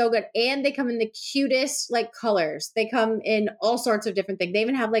is so good. And they come in the cutest like colors. They come in all sorts of different things. They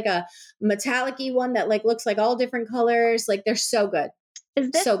even have like a metallic-y one that like looks like all different colors. Like they're so good.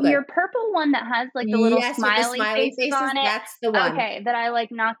 Is this So good. your purple one that has like the little Yes, with the smiley smiley faces faces, on it? that's the one. Okay, that I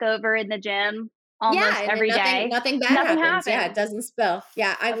like knock over in the gym Yeah, almost and then every day. nothing bad Nothing happens. Yeah, it happens. doesn't spill.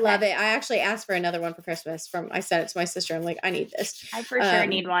 Yeah, I love Okay. it. I actually asked for another one for Christmas I sent it to my sister. I'm like, I need this. I for sure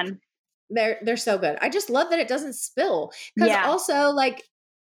need one. They're so good. I just love that it doesn't spill. Because Yeah. also like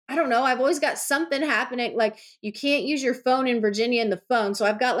I don't know. I've always got something happening. Like you can't use your phone in Virginia in the phone. So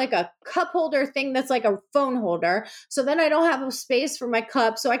I've got like a cup holder thing that's like a phone holder. So then I don't have a space for my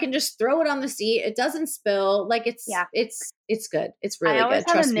cup. So I can just throw it on the seat. It doesn't spill. Like Yeah. it's good. It's I really always good.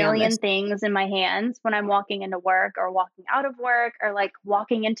 have a Trust me on million this. things in my hands when I'm walking into work or walking out of work or like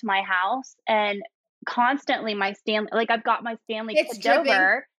walking into my house, and constantly my Stanley, like I've got my Stanley It's tipped dripping.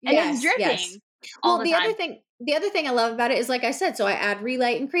 over and it's Yes, yes. dripping. all Well, the the time. other thing I love about it is, like I said, so I add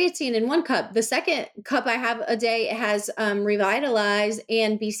Relight and creatine in one cup. The second cup I have a day, it has Revitalize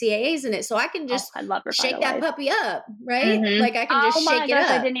and BCAAs in it. So I can Oh, just I love shake that Revitalize. puppy up, right? Mm-hmm. Like I can Oh just my shake it gosh,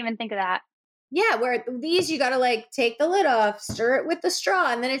 I up. didn't even think of that. Yeah, where these you got to like take the lid off, stir it with the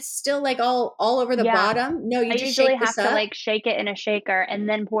straw, and then it's still like all over the Yeah. bottom. No, you I just usually shake have this to up. like shake it in a shaker and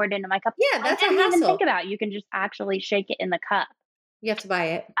then pour it into my cup. Yeah, I that's a didn't even think hassle. about it. You can just actually shake it in the cup. You have to buy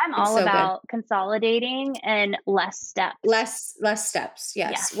it. I'm It's all so good. about consolidating and less steps. Less steps.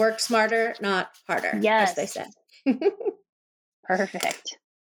 Yes. Yes. Work smarter, not harder, Yes. as they say. Perfect.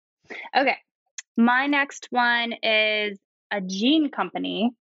 Okay. My next one is a jean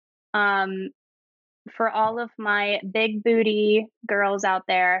company. For all of my big booty girls out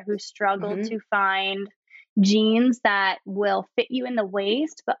there who struggle Mhm. to find jeans that will fit you in the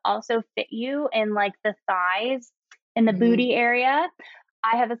waist, but also fit you in like the thighs in the Mhm. booty area,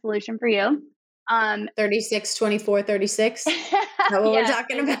 I have a solution for you. 36, 24, 36. Is that what we're Yes,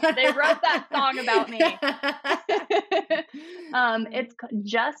 talking about? they wrote that song about me. It's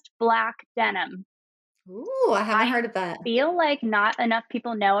just black denim. Ooh, I haven't heard of that. Feel like not enough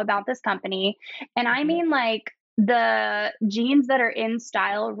people know about this company. And I Mhm. mean like the jeans that are in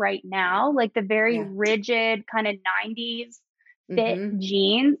style right now, like the very Yeah. rigid kind of 90s fit Mhm.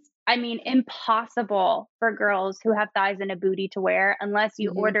 jeans. I mean, impossible for girls who have thighs and a booty to wear unless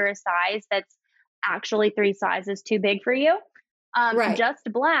you Mhm. order a size that's actually 3 sizes too big for you. Right.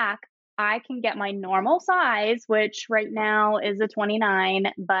 Just black, I can get my normal size, which right now is a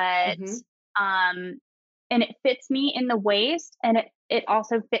 29, but Mhm. and it fits me in the waist and it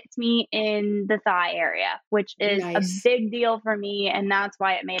also fits me in the thigh area, which is a Nice. big deal for me. And that's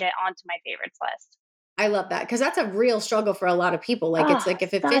why it made it onto my favorites list. I love that because that's a real struggle for a lot of people. Like it's like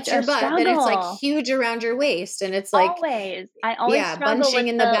if it fits Such your a butt, then it's like struggle. huge around your waist, and it's like I always struggle bunching with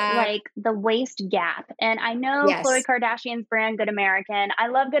in the back. like the waist gap. And I know Khloe Yes. Kardashian's brand Good American. I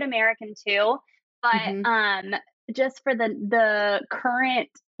love Good American too, but Mhm. just for the current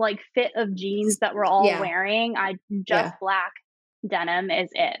like fit of jeans that we're all Yeah. wearing, I Yeah. just black denim is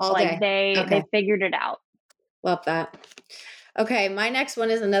it. All Like day. they Okay. figured it out. Love that. Okay, my next one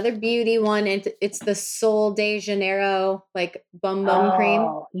is another beauty one. And it's the Sol de Janeiro like bum cream.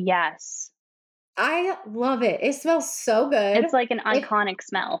 Oh, yes. I love it. It smells so good. It's like an It iconic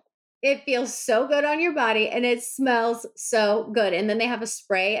smell. it feels so good on your body and it smells so good. And then they have a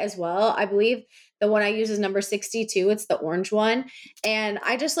spray as well. I believe the one I use is number 62. It's the orange one. And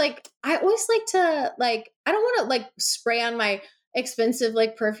I always like to I don't want to like spray on my expensive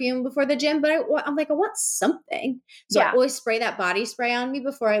like perfume before the gym, but I'm like, I want something. So I Yeah. always spray that body spray on me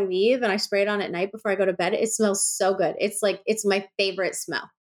before I leave. And I spray it on at night before I go to bed. It smells so good. It's my favorite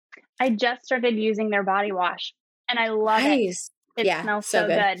smell. I just started using their body wash and I love it. Nice. It Yeah, smells so so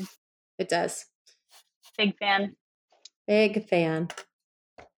good. good. It does. Big fan. Big fan.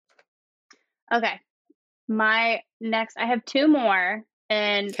 Okay. My next, I have 2 more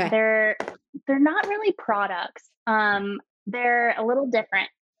and Okay. they're not really products. They're a little different.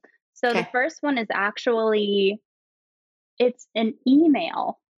 So the Okay. first one is actually it's an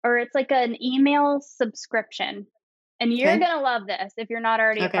email or it's like an email subscription. And you're Okay. going to love this if you're not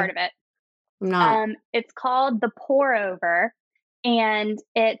already a Okay. part of it. I'm not. It's called the Pour Over, and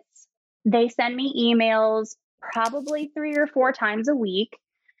they send me emails probably 3 or 4 times a week,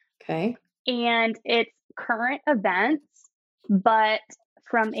 Okay. and it's current events, but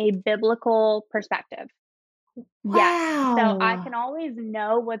from a biblical perspective. Yes, so I Wow. can always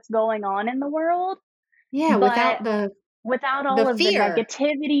know what's going on in the world, Yeah, but without all the of the fear.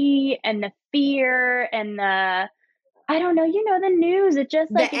 negativity and the fear and the I don't know, the news, it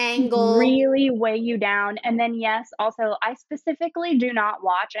just The like it can angle. really weigh you down. And then yes, also I specifically do not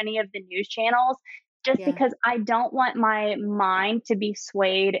watch any of the news channels just Yeah. because I don't want my mind to be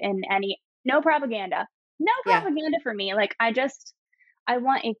swayed in no propaganda. No Yeah. propaganda for me. Like I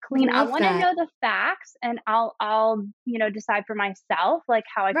want a I clean I love want to that. know the facts and I'll decide for myself like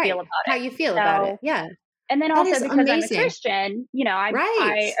how I feel Right. about How it. you feel about it. So Yeah. and then That also is because I'm a amazing. Christian, Right.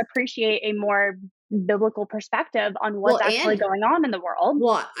 I appreciate a more biblical perspective on what's Well, actually and going on in the world.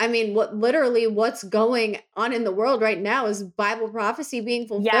 I mean, what's going on in the world right now is Bible prophecy being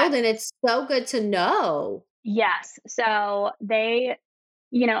fulfilled, Yes. and it's so good to know. Yes. So they,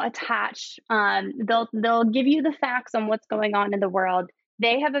 attach they'll give you the facts on what's going on in the world.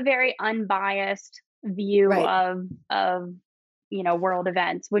 They have a very unbiased view Right. of world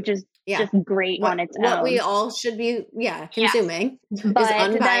events, which is Yeah. just great on its What we own. all should be, Yes. consuming is But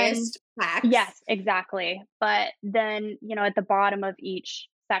then unbiased facts. yes, exactly. But then, at the bottom of each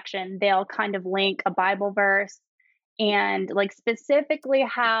section, they'll kind of link a Bible verse and like specifically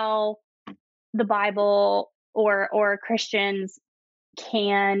how the Bible or Christians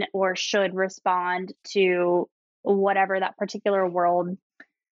can or should respond to whatever that particular world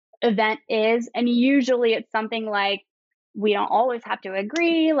event is. And usually it's something like, we don't always have to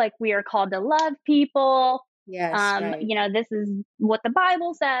agree, like we are called to love people. Yes, right. This is what the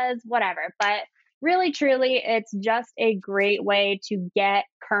Bible says, whatever. But really, truly, it's just a great way to get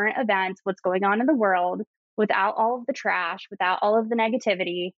current events, what's going on in the world, without all of the trash, without all of the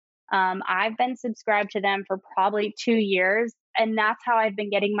negativity. I've been subscribed to them for probably 2 years, and that's how I've been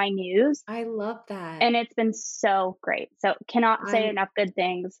getting my news. I love that. And it's been so great. So cannot say enough good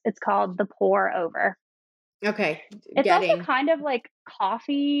things. It's called The Pour Over. Okay. It's also kind of like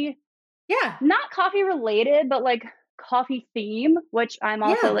coffee. Yeah. Not coffee related, but like coffee theme, which I'm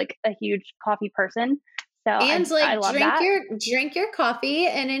also like a huge coffee person. So and I love drink your coffee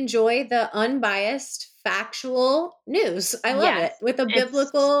and enjoy the unbiased factual news. I love it with a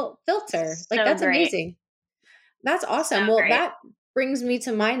biblical filter. Like that's great. amazing. That's awesome. So well, great. That brings me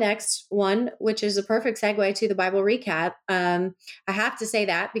to my next one, which is a perfect segue to the Bible recap. I have to say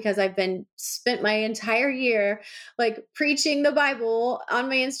that because I've spent my entire year like preaching the Bible on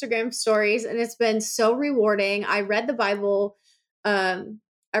my Instagram stories, and it's been so rewarding. I read the Bible.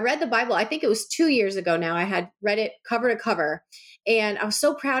 I think it was 2 years ago now. I had read it cover to cover, and I was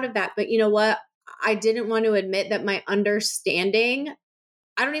so proud of that. But you know what? I didn't want to admit that my understanding,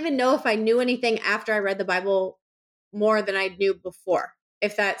 I don't even know if I knew anything after I read the Bible more than I knew before.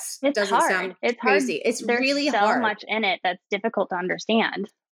 If doesn't sound crazy. Hard. It's really so hard. much in it that's difficult to understand.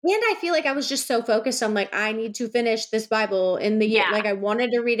 And I feel like I was just so focused on like, I need to finish this Bible in the year. Like I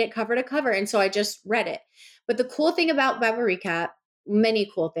wanted to read it cover to cover. And so I just read it. But the cool thing about Bible recap,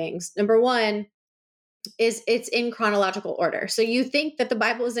 many cool things. Number one is it's in chronological order. So you think that the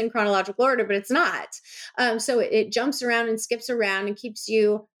Bible is in chronological order, but it's not. So it jumps around and skips around and keeps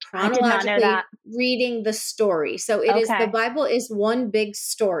you chronologically reading the story. So it is, the Bible is one big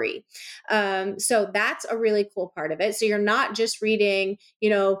story. So that's a really cool part of it. So you're not just reading,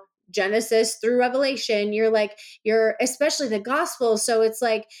 Genesis through Revelation. You're especially the gospel. So it's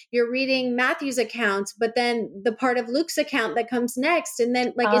like you're reading Matthew's account, but then the part of Luke's account that comes next. And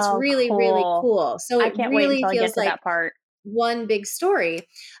then it's really, really cool. So it really feels like that part. One big story.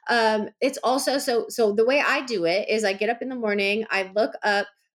 It's also, so the way I do it is I get up in the morning, I look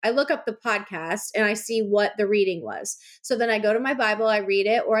up the podcast and I see what the reading was. So then I go to my Bible, I read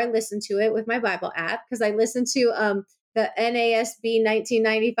it, or I listen to it with my Bible app, because I listen to the NASB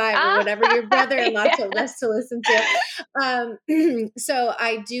 1995 or whatever your brother-in-law told us to listen to. So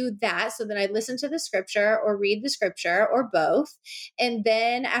I do that. So then I listen to the scripture or read the scripture or both. And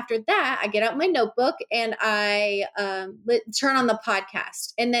then after that, I get out my notebook and I turn on the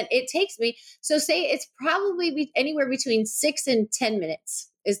podcast. And then it takes me, so say it's probably anywhere between 6 and 10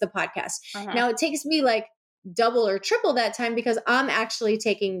 minutes is the podcast. Now it takes me like double or triple that time because I'm actually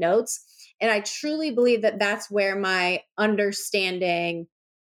taking notes. And I truly believe that that's where my understanding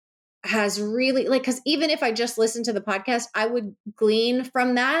has really, because even if I just listened to the podcast, I would glean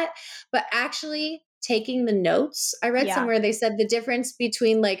from that. But actually taking the notes, I read somewhere they said the difference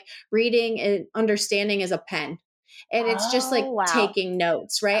between like reading and understanding is a pen. And it's just like taking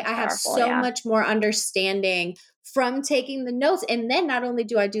notes, right? That's I have so much more understanding from taking the notes. And then not only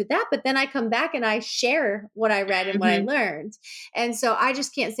do I do that, but then I come back and I share what I read and what I learned. And so I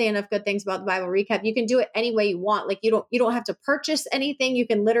just can't say enough good things about the Bible recap. You can do it any way you want. Like you don't have to purchase anything. You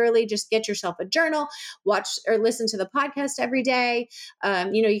can literally just get yourself a journal, watch or listen to the podcast every day.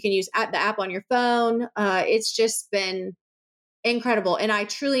 You can use the app on your phone. It's just been incredible. And I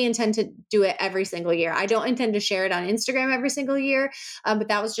truly intend to do it every single year. I don't intend to share it on Instagram every single year. But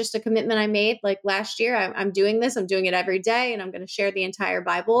that was just a commitment I made like last year. I'm doing this, I'm doing it every day, and I'm going to share the entire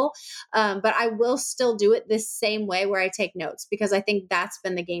Bible. But I will still do it this same way where I take notes, because I think that's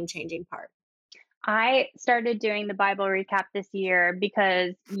been the game-changing part. I started doing the Bible recap this year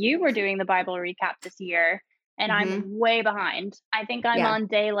because you were doing the Bible recap this year, and I'm way behind. I think I'm on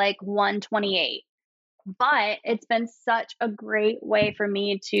day like 128. But it's been such a great way for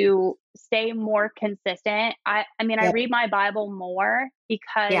me to stay more consistent. I read my Bible more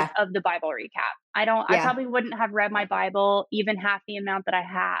because of the Bible recap. I probably wouldn't have read my Bible even half the amount that I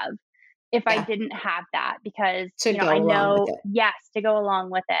have if I didn't have that, because to go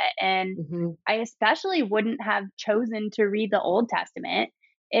along with it. And I especially wouldn't have chosen to read the Old Testament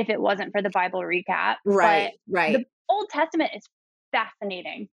if it wasn't for the Bible recap. Right. The Old Testament is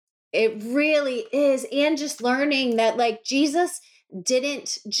fascinating. It really is. And just learning that like Jesus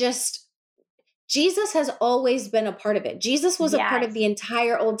didn't just Jesus has always been a part of it. Jesus was a part of Yes. the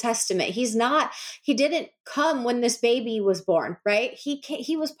entire Old Testament. He didn't come when this baby was born, right?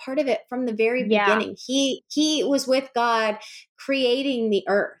 He was part of it from the very Yeah. beginning. He was with God creating the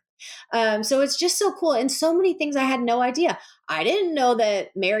earth. So it's just so cool. And so many things I had no idea. I didn't know that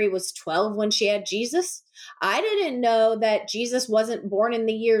Mary was 12 when she had Jesus. I didn't know that Jesus wasn't born in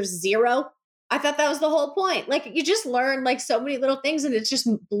the year 0. I thought that was the whole point. Like you just learn like so many little things and it just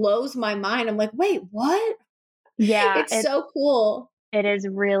blows my mind. I'm like, wait, what? Yeah. It's so cool. It is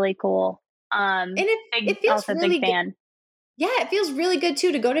really cool. And it feels Also big really good. fan. Yeah, it feels really good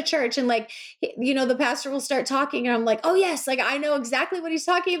too to go to church and like, the pastor will start talking and I'm like, oh yes, like I know exactly what he's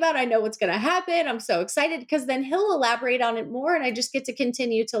talking about. I know what's going to happen. I'm so excited because then he'll elaborate on it more and I just get to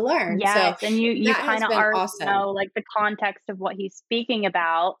continue to learn. So Yes, and you that has kind of been already awesome. know like the context of what he's speaking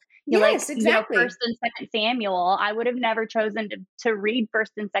about. You like, Yes, exactly. First and Second Samuel. I would have never chosen to read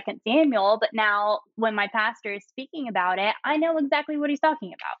First and Second Samuel, but now when my pastor is speaking about it, I know exactly what he's talking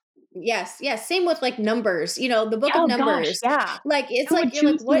about. Yes, yes. Same with like Numbers, the book of Oh gosh, Numbers. yeah. Like it's Who like would you're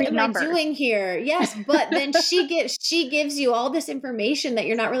like, choose to what read am I Numbers? doing here? Yes, but then she gives you all this information that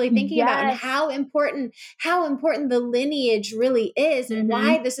you're not really thinking about and Yes. how important the lineage really is and Mhm.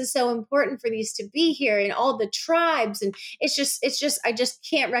 why this is so important for these to be here and all the tribes. And it's just I just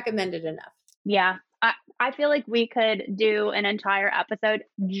can't recommend it enough. Yeah. I feel like we could do an entire episode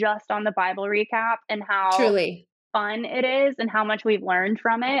just on the Bible recap and how Truly. fun it is and how much we've learned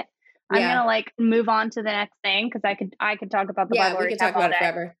from it. I'm Yeah. gonna like move on to the next thing because I could talk about the Yeah, Bible we could recap talk all about it day.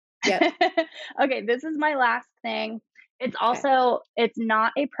 forever. Yep. Okay, this is my last thing. It's Okay. also it's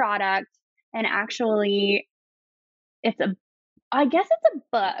not a product, and actually it's a I guess it's a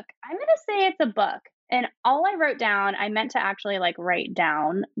book. I'm gonna say it's a book. And all I wrote down, I meant to actually like write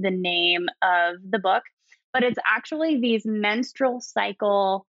down the name of the book, but it's actually these menstrual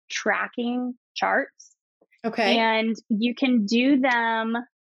cycle tracking charts Okay. and you can do them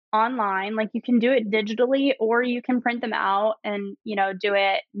online, like you can do it digitally or you can print them out and do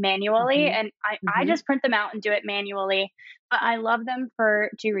it manually, Hmm. and I Hmm. just print them out and do it manually, but I love them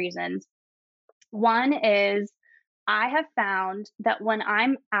for two reasons. One is I have found that when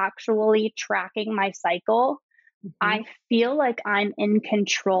I'm actually tracking my cycle, I Hmm. feel like I'm in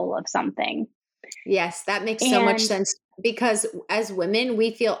control of something. Yes, that makes so much And sense because as women,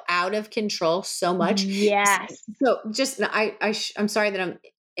 we feel out of control so much. yes. So just I'm sorry that I'm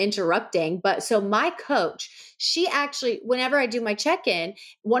interrupting, but so my coach, she actually, whenever I do my check-in,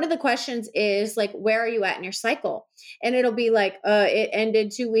 one of the questions is like, where are you at in your cycle? And it'll be like, it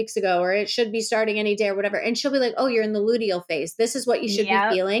ended 2 weeks ago, or it should be starting any day or whatever. And she'll be like, oh, you're in the luteal phase. This is what you should be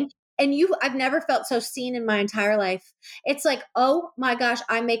Yep. feeling. And I've never felt so seen in my entire life. It's like, oh my gosh,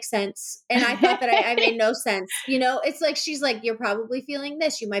 I make sense. And I thought that I made no sense. It's like, she's like, you're probably feeling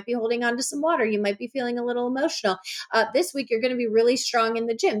this. You might be holding on to some water. You might be feeling a little emotional. This week, you're going to be really strong in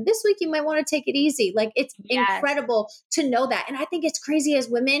the gym. This week, you might want to take it easy. Like, it's Yes. incredible to know that. And I think it's crazy as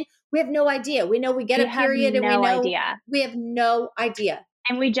women. We have no idea. We know we get We a have period and we no know idea. we have no idea.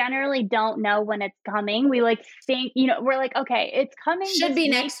 And we generally don't know when it's coming. We like think, we're like, okay, it's coming Should this be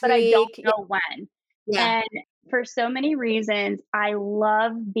week, next but I don't week. know when. Yeah. And for so many reasons, I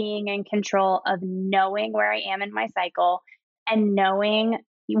love being in control of knowing where I am in my cycle and knowing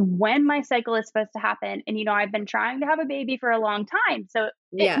when my cycle is supposed to happen. And, I've been trying to have a baby for a long time. So it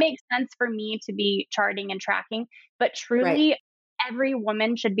Yeah. makes sense for me to be charting and tracking. But Right. truly, every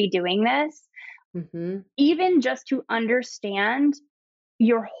woman should be doing this, Mm-hmm. even just to understand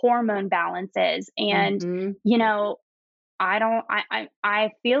your hormone balances. And, Mm-hmm. I don't I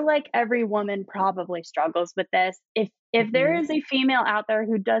feel like every woman probably struggles with this. If there Mm-hmm. is a female out there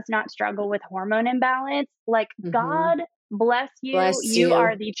who does not struggle with hormone imbalance, like Mm-hmm. God bless you, Bless you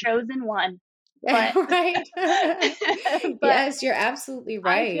are you. the chosen one. But Right. but Yes, you're absolutely I feel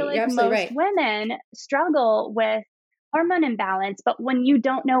right. You're like absolutely most right. women struggle with hormone imbalance, but when you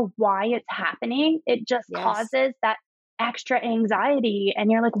don't know why it's happening, it just Yes. causes that extra anxiety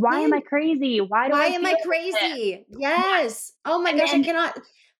and you're like, why am Yeah. I crazy? Why do Why I am feel I like this? crazy? Yes. Yes. Oh my And gosh, I then cannot.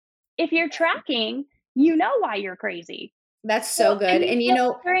 if you're tracking, you know why you're crazy. That's So so good. and you And feel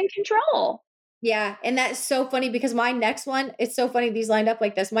like you're in control. yeah, and that's so funny because my next one, it's so funny these lined up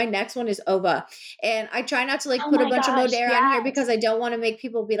like this. My next one is Ova. And I try not to like Oh put a my bunch of gosh, Modere on here yes. because I don't want to make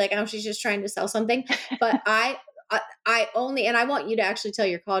people be like, oh, she's just trying to sell something. But I only, and I want you to actually tell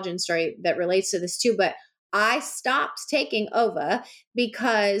your collagen story that relates to this too, but I stopped taking Ova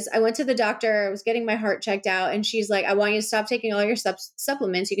because I went to the doctor. I was getting my heart checked out, and she's like, I want you to stop taking all your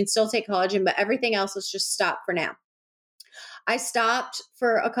supplements. You can still take collagen, but everything else, let's just stop for now. I stopped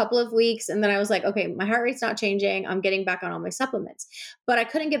for a couple of weeks and then I was like, okay, my heart rate's not changing. I'm getting back on all my supplements, but I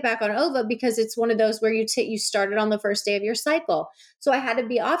couldn't get back on OVA because it's one of those where you started on the first day of your cycle. So I had to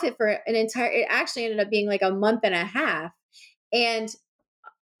be off it for it actually ended up being like a month and a half. And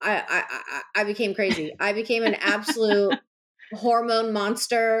I became crazy. I became an absolute hormone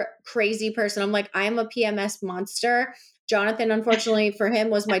monster, crazy person. I'm like, I am a PMS monster. Jonathan, unfortunately for him,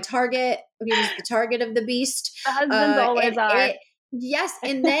 was my target. He was the target of the beast. The husbands always are. Yes.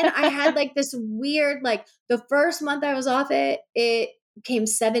 And then I had like this weird, like the first month I was off it came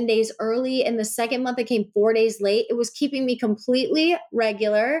 7 days early. And the second month it came 4 days late. It was keeping me completely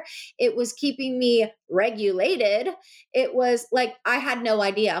regular. It was keeping me regulated. It was like, I had no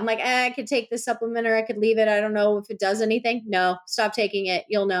idea. I'm like, I could take this supplement or I could leave it. I don't know if it does anything. No, stop taking it.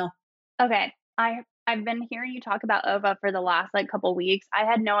 You'll know. Okay. I've been hearing you talk about OVA for the last like couple weeks. I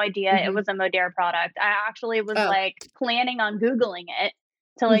had no idea it was a Modere product. I actually was like planning on Googling it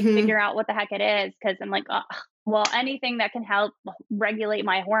to like figure out what the heck it is. Cause I'm like, well, anything that can help regulate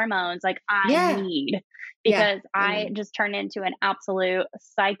my hormones, like I need, because I just turned into an absolute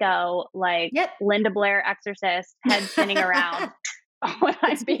psycho, like Linda Blair exorcist, head spinning around when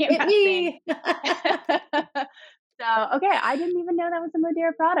I'm being So, okay, I didn't even know that was a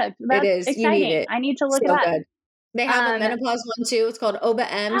Modere product. That's it is. exciting. You need it. I need to look it up. Good. They have a menopause one too. It's called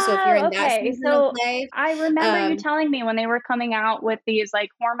OVA M. So if you're in that season of life, I remember you telling me when they were coming out with these like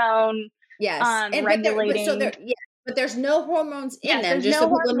hormone regulating. But there's no hormones in them. Just so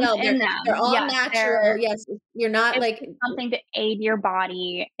people know, they're all natural. Yes, you're not like something to aid your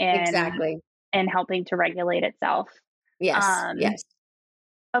body in helping to regulate itself. Yes. Yes.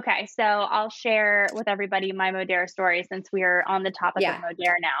 Okay, so I'll share with everybody my Modere story since we're on the topic of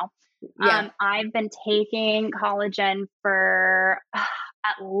Modere now. I've been taking collagen for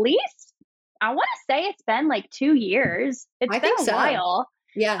at least, I want to say it's been like 2 years. It's been a while.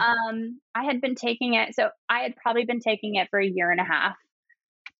 Yeah. I had been taking it. So I had probably been taking it for a year and a half.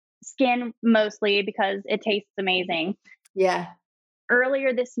 Skin mostly because it tastes amazing. Yeah.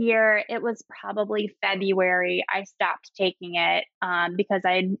 Earlier this year, it was probably February, I stopped taking it because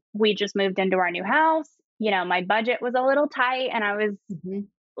we just moved into our new house. You know, my budget was a little tight and I was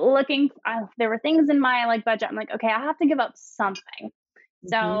looking, there were things in my like budget. I'm like, okay, I have to give up something.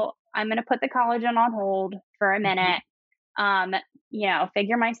 So I'm going to put the collagen on hold for a minute, you know,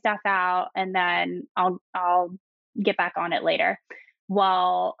 figure my stuff out and then I'll get back on it later.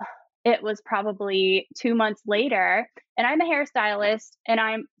 Well, it was probably 2 months later, and I'm a hairstylist and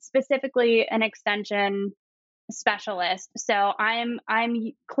I'm specifically an extension specialist. So I'm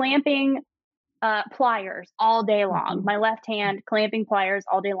clamping pliers all day long, my left hand clamping pliers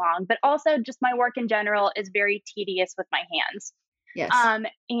all day long, but also just my work in general is very tedious with my hands. Yes.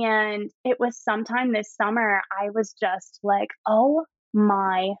 And it was sometime this summer, I was just like, oh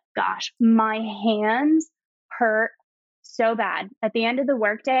my gosh, my hands hurt so bad. At the end of the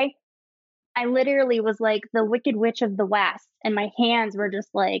workday, I literally was like the Wicked Witch of the West, and my hands were just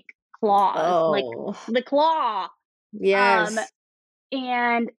like claws, like the claw. Yes.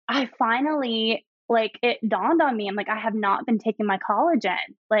 And I finally, like, it dawned on me. I'm like, I have not been taking my collagen.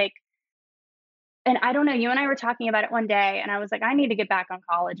 Like, and I don't know, you and I were talking about it one day, and I was like, I need to get back on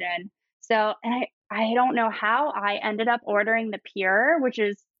collagen. So, and I don't know how I ended up ordering the Pure, which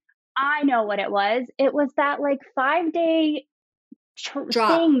is, I know what it was. It was that like 5-day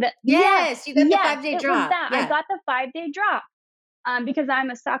drop. Thing that you got the 5-day drop. I got the 5-day drop because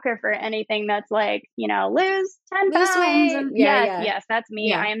I'm a sucker for anything that's like, you know, lose 10 pounds. And yes, that's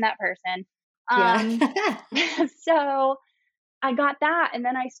me. I am that person. So I got that, and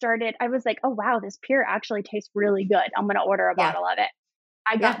then I was like, oh wow, this Pure actually tastes really good. I'm gonna order a bottle of it.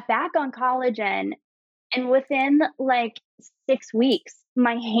 I got back on collagen, and within like 6 weeks,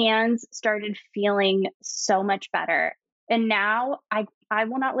 my hands started feeling so much better. And now I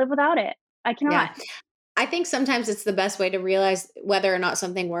will not live without it. I cannot. Yeah. I think sometimes it's the best way to realize whether or not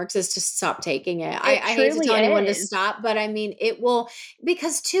something works is to stop taking it. I hate to tell anyone to stop, but I mean, it will,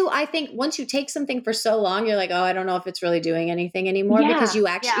 because too, I think once you take something for so long, you're like, oh, I don't know if it's really doing anything anymore because you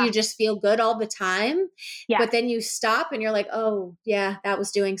you just feel good all the time. Yeah. But then you stop and you're like, oh yeah, that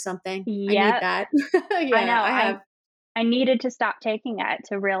was doing something. I need that. I know. I needed to stop taking it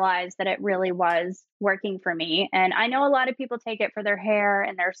to realize that it really was working for me. And I know a lot of people take it for their hair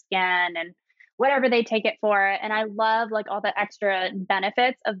and their skin and whatever they take it for. And I love like all the extra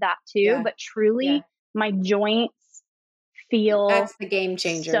benefits of that too. But truly, my joints feel that's the game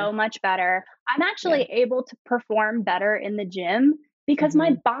changer. So much better. I'm actually able to perform better in the gym because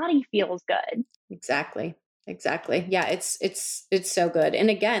my body feels good. Exactly. Yeah, it's so good. And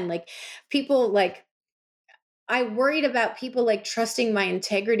again, like people like I worried about people like trusting my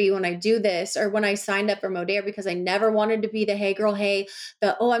integrity when I do this, or when I signed up for Modere, because I never wanted to be the, hey girl, hey,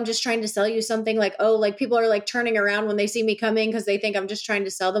 oh, I'm just trying to sell you something. Like, oh, like people are like turning around when they see me coming because they think I'm just trying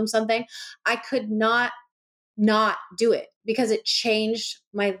to sell them something. I could not do it because it changed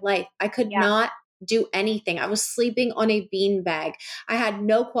my life. I could not do anything. I was sleeping on a bean bag. I had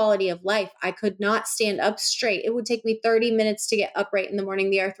no quality of life. I could not stand up straight. It would take me 30 minutes to get upright in the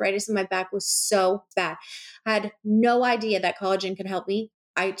morning. The arthritis in my back was so bad. I had no idea that collagen could help me.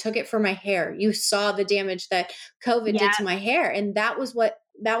 I took it for my hair. You saw the damage that COVID did to my hair. And that was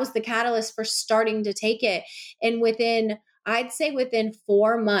the catalyst for starting to take it. And I'd say within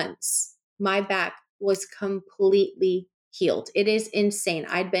 4 months, my back was completely healed. It is insane.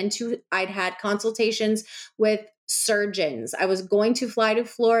 I'd had consultations with surgeons. I was going to fly to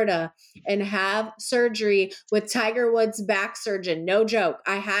Florida and have surgery with Tiger Woods' back surgeon. No joke.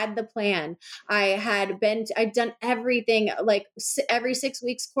 I had the plan. I'd done everything, like every 6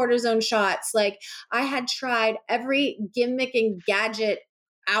 weeks, cortisone shots. Like I had tried every gimmick and gadget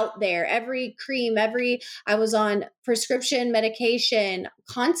out there, every cream, I was on prescription medication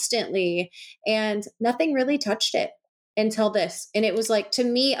constantly, and nothing really touched it until this. And it was like, to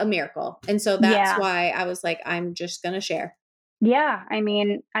me, a miracle. And so that's why I was like, I'm just going to share. Yeah. I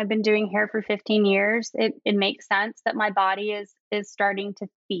mean, I've been doing hair for 15 years. It makes sense that my body is starting to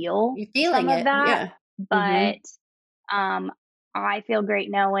feel some of that. But, I feel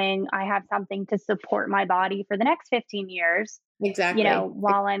great knowing I have something to support my body for the next 15 years. Exactly.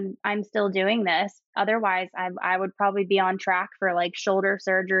 While I'm still doing this. Otherwise, I would probably be on track for like shoulder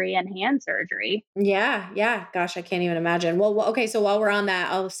surgery and hand surgery. Yeah. Gosh, I can't even imagine. Well, okay. So while we're on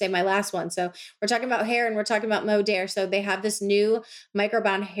that, I'll say my last one. So we're talking about hair and we're talking about Modere. So they have this new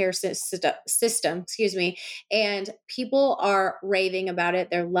microbiome hair system, excuse me, and people are raving about it.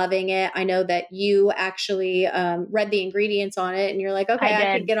 They're loving it. I know that you actually read the ingredients on it and you're like, okay,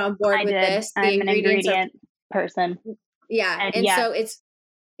 I could get on board with this. I'm an ingredient person. Yeah. And so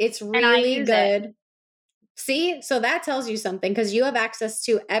it's really good. See, so that tells you something, because you have access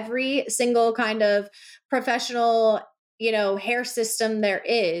to every single kind of professional, hair system there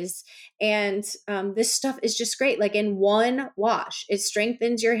is. And this stuff is just great. Like in one wash, it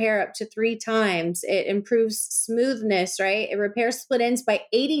strengthens your hair up to 3 times. It improves smoothness, right? It repairs split ends by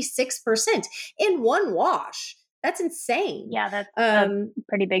 86% in one wash. That's insane. Yeah, that's a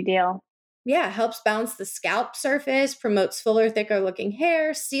pretty big deal. Yeah, helps balance the scalp surface, promotes fuller, thicker looking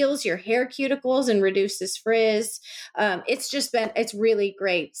hair, seals your hair cuticles, and reduces frizz. It's really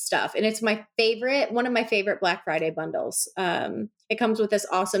great stuff. And it's one of my favorite Black Friday bundles. It comes with this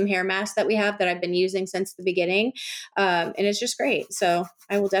awesome hair mask that we have that I've been using since the beginning. And it's just great. So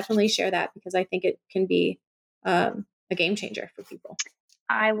I will definitely share that because I think it can be a game changer for people.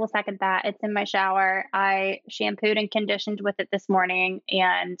 I will second that. It's in my shower. I shampooed and conditioned with it this morning,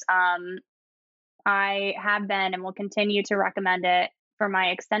 and I have been and will continue to recommend it for my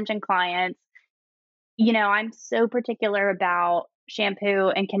extension clients. I'm so particular about shampoo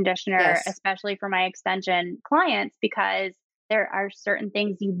and conditioner, especially for my extension clients, because there are certain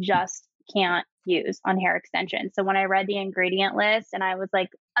things you just can't use on hair extensions. So when I read the ingredient list and I was like,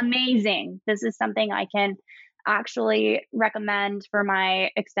 amazing, this is something I can actually recommend for my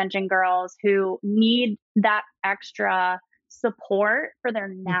extension girls who need that extra support for their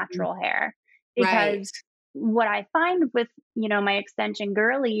natural hair. Because what I find with, my extension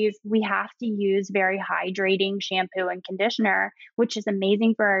girlies, we have to use very hydrating shampoo and conditioner, which is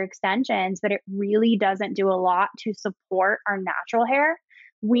amazing for our extensions, but it really doesn't do a lot to support our natural hair.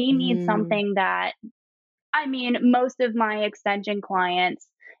 We need something that, most of my extension clients,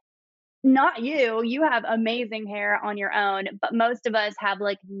 not you have amazing hair on your own, but most of us have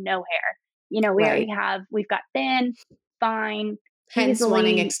like no hair. We've got thin, fine, hence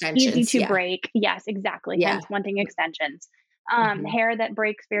wanting extensions. Easy to break. Yes, exactly. Yeah. Hence wanting extensions. Hair that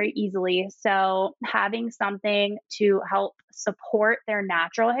breaks very easily. So having something to help support their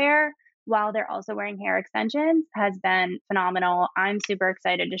natural hair while they're also wearing hair extensions has been phenomenal. I'm super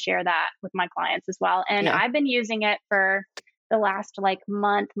excited to share that with my clients as well. And I've been using it for the last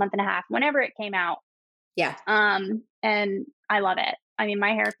month and a half, whenever it came out. Yeah. And I love it.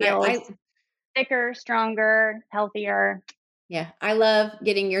 My hair feels thicker, stronger, healthier. Yeah. I love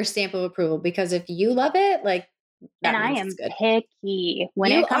getting your stamp of approval, because if you love it, and I am picky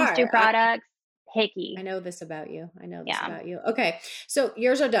when it comes to products. Picky. I know this about you. Okay. So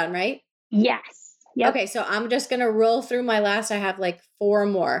yours are done, right? Yes. Yep. Okay. So I'm just going to roll through my last. I have 4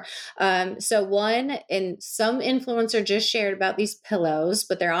 more. So one, and some influencer just shared about these pillows,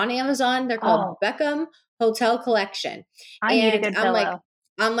 but they're on Amazon. They're called Beckham Hotel Collection. I need a good pillow.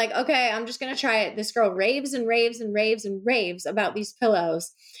 I'm like, okay, I'm just going to try it. This girl raves and raves and raves and raves about these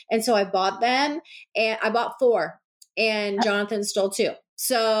pillows. And so I bought them, and I bought 4, and Jonathan stole 2.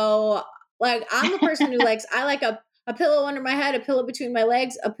 So like, I'm a person who I like a pillow under my head, a pillow between my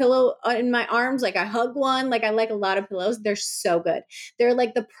legs, a pillow in my arms. Like I hug one. Like I like a lot of pillows. They're so good. They're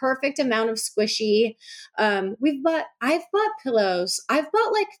like the perfect amount of squishy. I've bought pillows. I've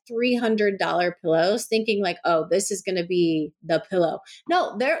bought like $300 pillows thinking like, oh, this is going to be the pillow.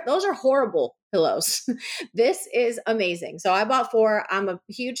 No, those are horrible pillows. This is amazing. So I bought 4. I'm a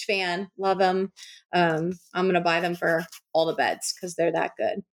huge fan. Love them. I'm going to buy them for all the beds because they're that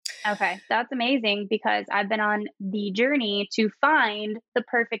good. Okay, that's amazing because I've been on the journey to find the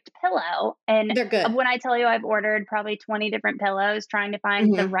perfect pillow. And they're good. When I tell you I've ordered probably 20 different pillows trying to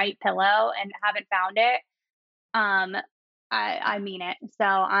find the right pillow and haven't found it, I mean it. So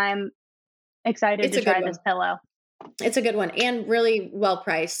I'm excited to try this pillow. It's a good one and really well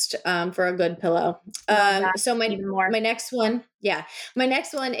priced for a good pillow. So my next one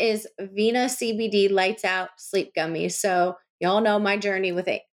is Vena CBD Lights Out Sleep Gummies. So y'all know my journey with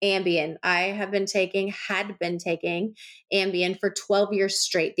Ambien. I had been taking Ambien for 12 years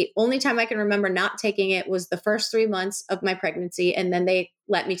straight. The only time I can remember not taking it was the first 3 months of my pregnancy, and then they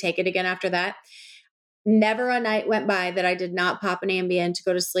let me take it again after that. Never a night went by that I did not pop an Ambien to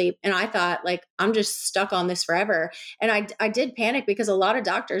go to sleep. And I thought, like, I'm just stuck on this forever. And I did panic because a lot of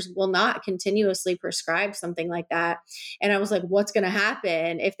doctors will not continuously prescribe something like that. And I was like, what's going to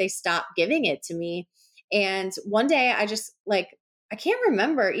happen if they stop giving it to me? And one day I just I can't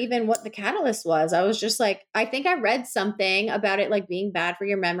remember even what the catalyst was. I was just like, I think I read something about it like being bad for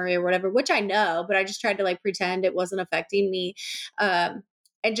your memory or whatever, which I know, but I just tried to like pretend it wasn't affecting me.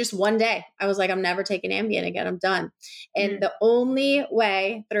 And just one day I was like, I'm never taking Ambien again. I'm done. And the only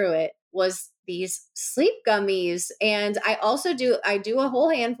way through it was these sleep gummies. And I do a whole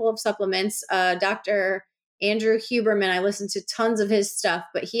handful of supplements. Dr. Andrew Huberman, I listen to tons of his stuff,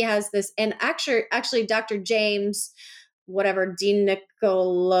 but he has this, and actually Dr. James, whatever, Dean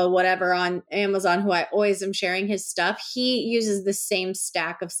Nicola, whatever on Amazon, who I always am sharing his stuff. He uses the same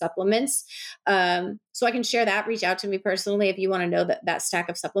stack of supplements. So I can share that. Reach out to me personally if you want to know that stack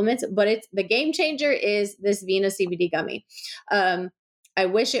of supplements, but it's the game changer is this Vena CBD gummy. I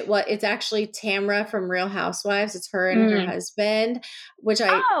wish it's actually Tamra from Real Housewives. It's her and her husband,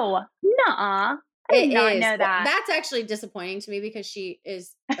 nuh-uh. I did not know that. That's actually disappointing to me because she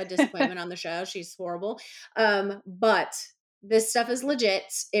is a disappointment on the show. She's horrible. But this stuff is legit.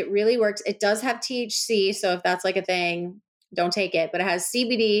 It really works. It does have THC. So if that's like a thing, don't take it. But it has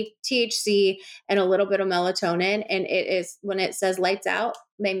CBD, THC, and a little bit of melatonin. And it is, when it says lights out,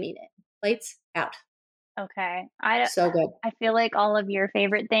 they mean it. Lights out. Okay. So good. I feel like all of your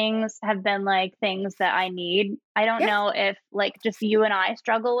favorite things have been like things that I need. I don't know if like just you and I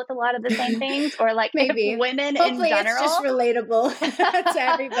struggle with a lot of the same things, or like maybe women Hopefully in general. It's just relatable to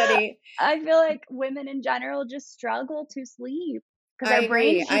everybody. I feel like women in general just struggle to sleep because our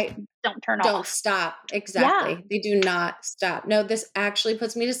brains don't turn off. Don't stop. Exactly. Yeah. They do not stop. No, this actually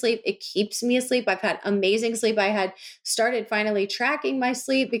puts me to sleep. It keeps me asleep. I've had amazing sleep. I had started finally tracking my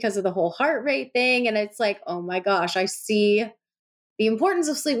sleep because of the whole heart rate thing. And it's like, oh my gosh, I see the importance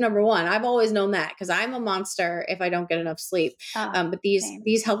of sleep. Number one, I've always known that because I'm a monster if I don't get enough sleep. But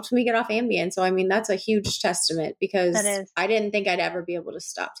these helped me get off Ambien. So, I mean, that's a huge testament because I didn't think I'd ever be able to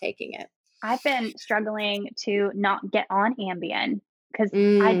stop taking it. I've been struggling to not get on Ambien because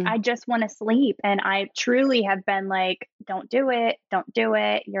I just want to sleep. And I truly have been like, don't do it. Don't do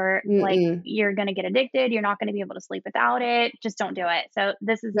it. You're like, you're going to get addicted. You're not going to be able to sleep without it. Just don't do it. So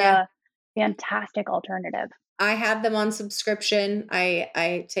this is a fantastic alternative. I have them on subscription.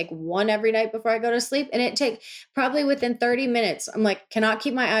 I take one every night before I go to sleep, and it takes probably within 30 minutes. I'm like, cannot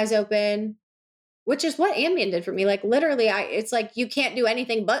keep my eyes open, which is what Ambien did for me. Like literally it's like, you can't do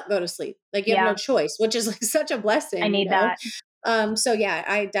anything but go to sleep. Like you have no choice, which is like such a blessing. I need that. So yeah,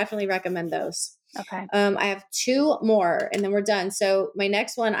 I definitely recommend those. Okay. I have 2 more and then we're done. So my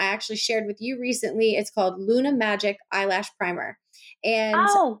next one I actually shared with you recently. It's called Luna Magic Eyelash Primer. And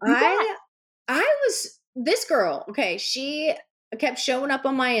I was this girl. Okay. She kept showing up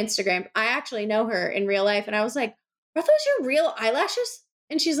on my Instagram. I actually know her in real life. And I was like, are those your real eyelashes?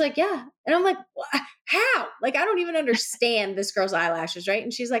 And she's like, yeah. And I'm like, how? Like, I don't even understand this girl's eyelashes, right?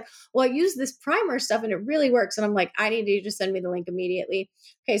 And she's like, well, I use this primer stuff and it really works. And I'm like, I need you to send me the link immediately.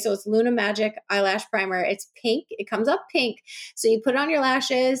 Okay, so it's Luna Magic Eyelash Primer. It's pink. It comes up pink. So you put it on your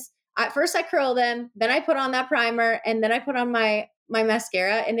lashes. At first I curl them. Then I put on that primer. And then I put on my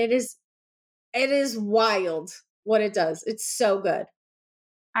mascara. And it is wild what it does. It's so good.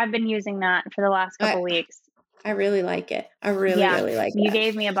 I've been using that for the last couple weeks. I really like it. I really, Yeah, really like you it.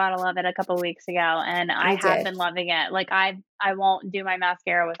 gave me a bottle of it a couple weeks ago, and I I have did. been loving it. Like I won't do my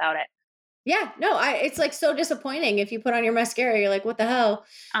mascara without it. Yeah, no, it's like so disappointing if you put on your mascara, you're like, what the hell?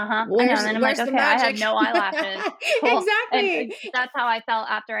 I know, and then I'm like, Where's the okay, I have magic? no eyelashes. Cool. And Exactly. that's how I felt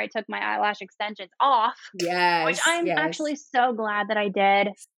after I took my eyelash extensions off, which Yes, I'm yes. actually so glad that I did.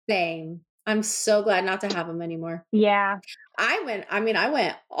 Same. I'm so glad not to have them anymore. Yeah, I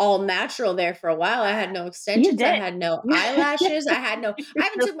went all natural there for a while. I had no you extensions. I did. had no eyelashes. You I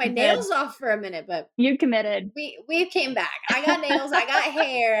even took my really did. nails off for a minute, but You committed. we came back. I got nails, I got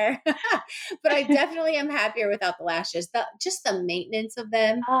hair, but I definitely am happier without the lashes. Just the maintenance of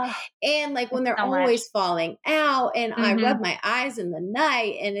them. Oh, And like when it's they're so much. always falling out and I Hmm. rub my eyes in the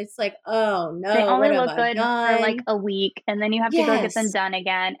night and it's like, oh They no, only what have look I good for like done? a week, and then you have to go get them Yes. done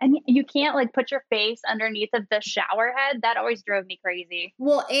again. And you can't like put your face underneath of the shower head. That always drove me crazy.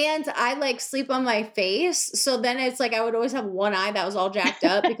 Well, and I like sleep on my face. So then it's like I would always have one eye that was all jacked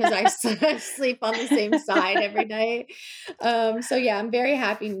up because sleep on the same side every night. So yeah, I'm very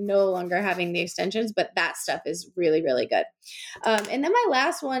happy no longer having the extensions, but that stuff is really, really good. And then my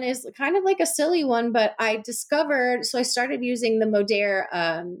last one is kind of like a silly one, but I discovered, so I started using the Modere,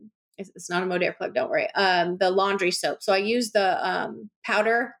 it's not a Modere plug, don't worry. The laundry soap. So I use the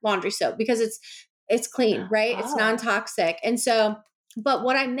powder laundry soap because it's clean, right? It's Oh, non-toxic. And so, but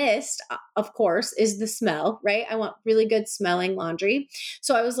what I missed, of course, is the smell, right? I want really good smelling laundry.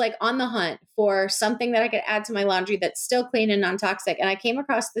 So I was like on the hunt for something that I could add to my laundry that's still clean and non-toxic. And I came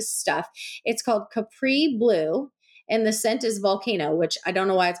across this stuff. It's called Capri Blue. And the scent is volcano, which I don't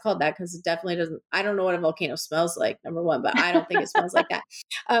know why it's called that because it definitely doesn't. I don't know what a volcano smells like, number one, but I don't think it smells like that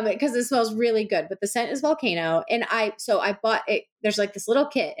because it smells really good. But the scent is volcano, and I bought it. There's like this little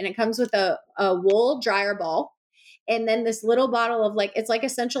kit, and it comes with a wool dryer ball, and then this little bottle of like it's like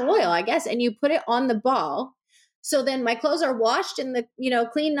essential oil, I guess, and you put it on the ball. So then my clothes are washed in the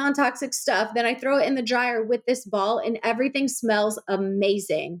clean non toxic stuff. Then I throw it in the dryer with this ball, and everything smells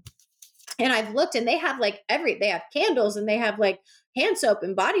amazing. And I've looked and they have they have candles and they have like hand soap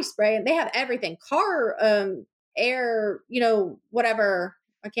and body spray and they have everything. Car air, whatever.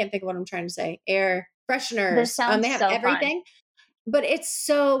 I can't think of what I'm trying to say. Air this fresheners. They sounds have so fun. everything. But it's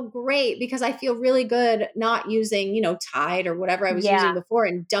so great because I feel really good not using, Tide or whatever I was using Yeah. before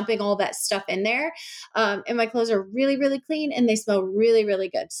and dumping all that stuff in there. And my clothes are really, really clean and they smell really, really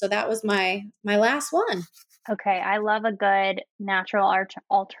good. So that was my last one. Okay, I love a good natural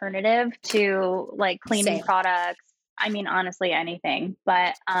alternative to like cleaning Same. products. I mean, honestly, anything.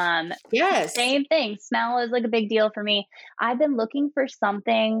 But Yes. same thing. Smell is like a big deal for me. I've been looking for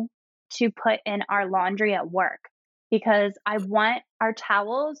something to put in our laundry at work because I want our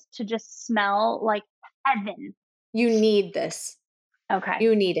towels to just smell like heaven. You need this. Okay.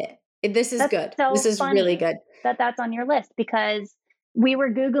 You need it. This is That's good. so This is really funny good. that that's on your list because we were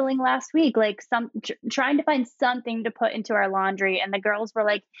Googling last week, like trying to find something to put into our laundry. And the girls were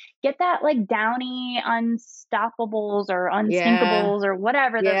like, get that like Downy Unstoppables or Yeah. Unsinkables or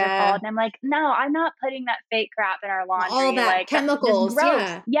whatever those are Yeah. called. And I'm like, no, I'm not putting that fake crap in our All laundry. that Like, that's just chemicals. gross.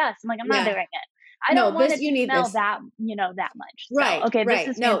 Yeah. Yes. I'm like, I'm not Yeah. doing it. I don't No, want it you to need smell this. that, that much. Right. So, okay, this Right.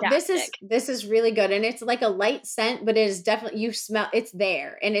 is No, fantastic. this is really good. And it's like a light scent, but it is definitely you smell it's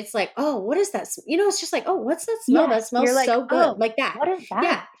there. And it's like, oh, what is that? It's just like, oh, what's that smell? That Yes. You're smells like, so good. oh, Like that. what is that?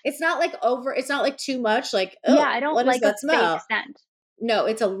 Yeah. It's not like it's not like too much. Like, Yeah. oh, I don't what is like a that fake smell? scent. No,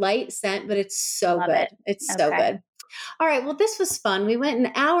 it's a light scent, but it's so Love good. it. It's so Okay. good. All right. Well, this was fun. We went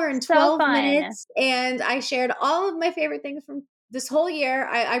an hour and So 12 fun. minutes and I shared all of my favorite things from this whole year.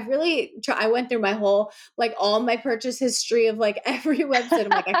 I really I went through my whole, like all my purchase history of like every website.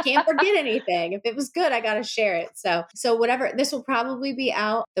 I'm like, I can't forget anything. If it was good, I got to share it. So whatever, this will probably be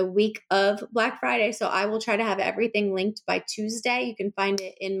out the week of Black Friday. So I will try to have everything linked by Tuesday. You can find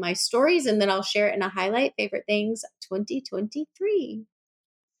it in my stories and then I'll share it in a highlight favorite things 2023.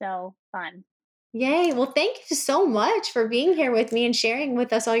 So fun. Yay. Well, thank you so much for being here with me and sharing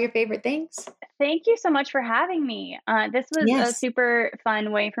with us all your favorite things. Thank you so much for having me. This was a Yes. super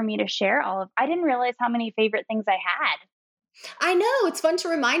fun way for me to share all of. I didn't realize how many favorite things I had. I know. It's fun to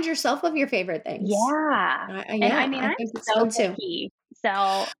remind yourself of your favorite things. Yeah. And Yeah, I mean, I I'm think it's so fun too. picky. So,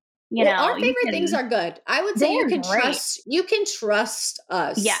 Well, our you favorite things can, are good. I would say they're great. you can trust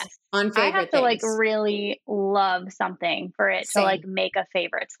us Yes. on I have favorite to like things. really love something for it to like Same. make a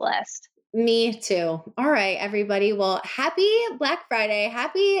favorites list. Me too. All right, everybody. Well, happy Black Friday.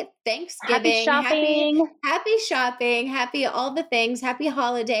 Happy Thanksgiving. Happy shopping. Happy all the things. Happy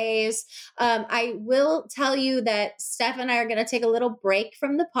holidays. I will tell you that Steph and I are going to take a little break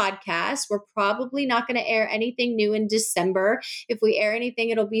from the podcast. We're probably not going to air anything new in December. If we air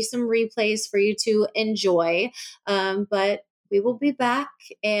anything, it'll be some replays for you to enjoy. But we will be back,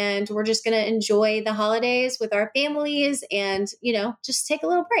 and we're just going to enjoy the holidays with our families and, just take a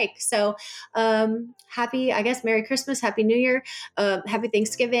little break. So happy, I guess, Merry Christmas, Happy New Year, Happy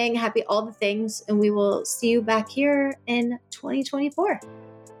Thanksgiving, happy all the things. And we will see you back here in 2024.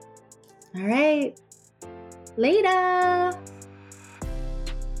 All right. Later.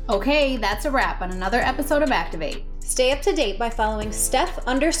 Okay, that's a wrap on another episode of Activate. Stay up to date by following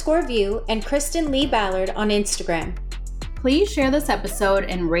Steph_View and Kristen Lee Ballard on Instagram. Please share this episode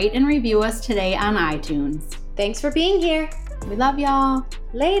and rate and review us today on iTunes. Thanks for being here. We love y'all.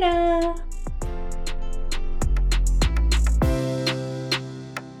 Later.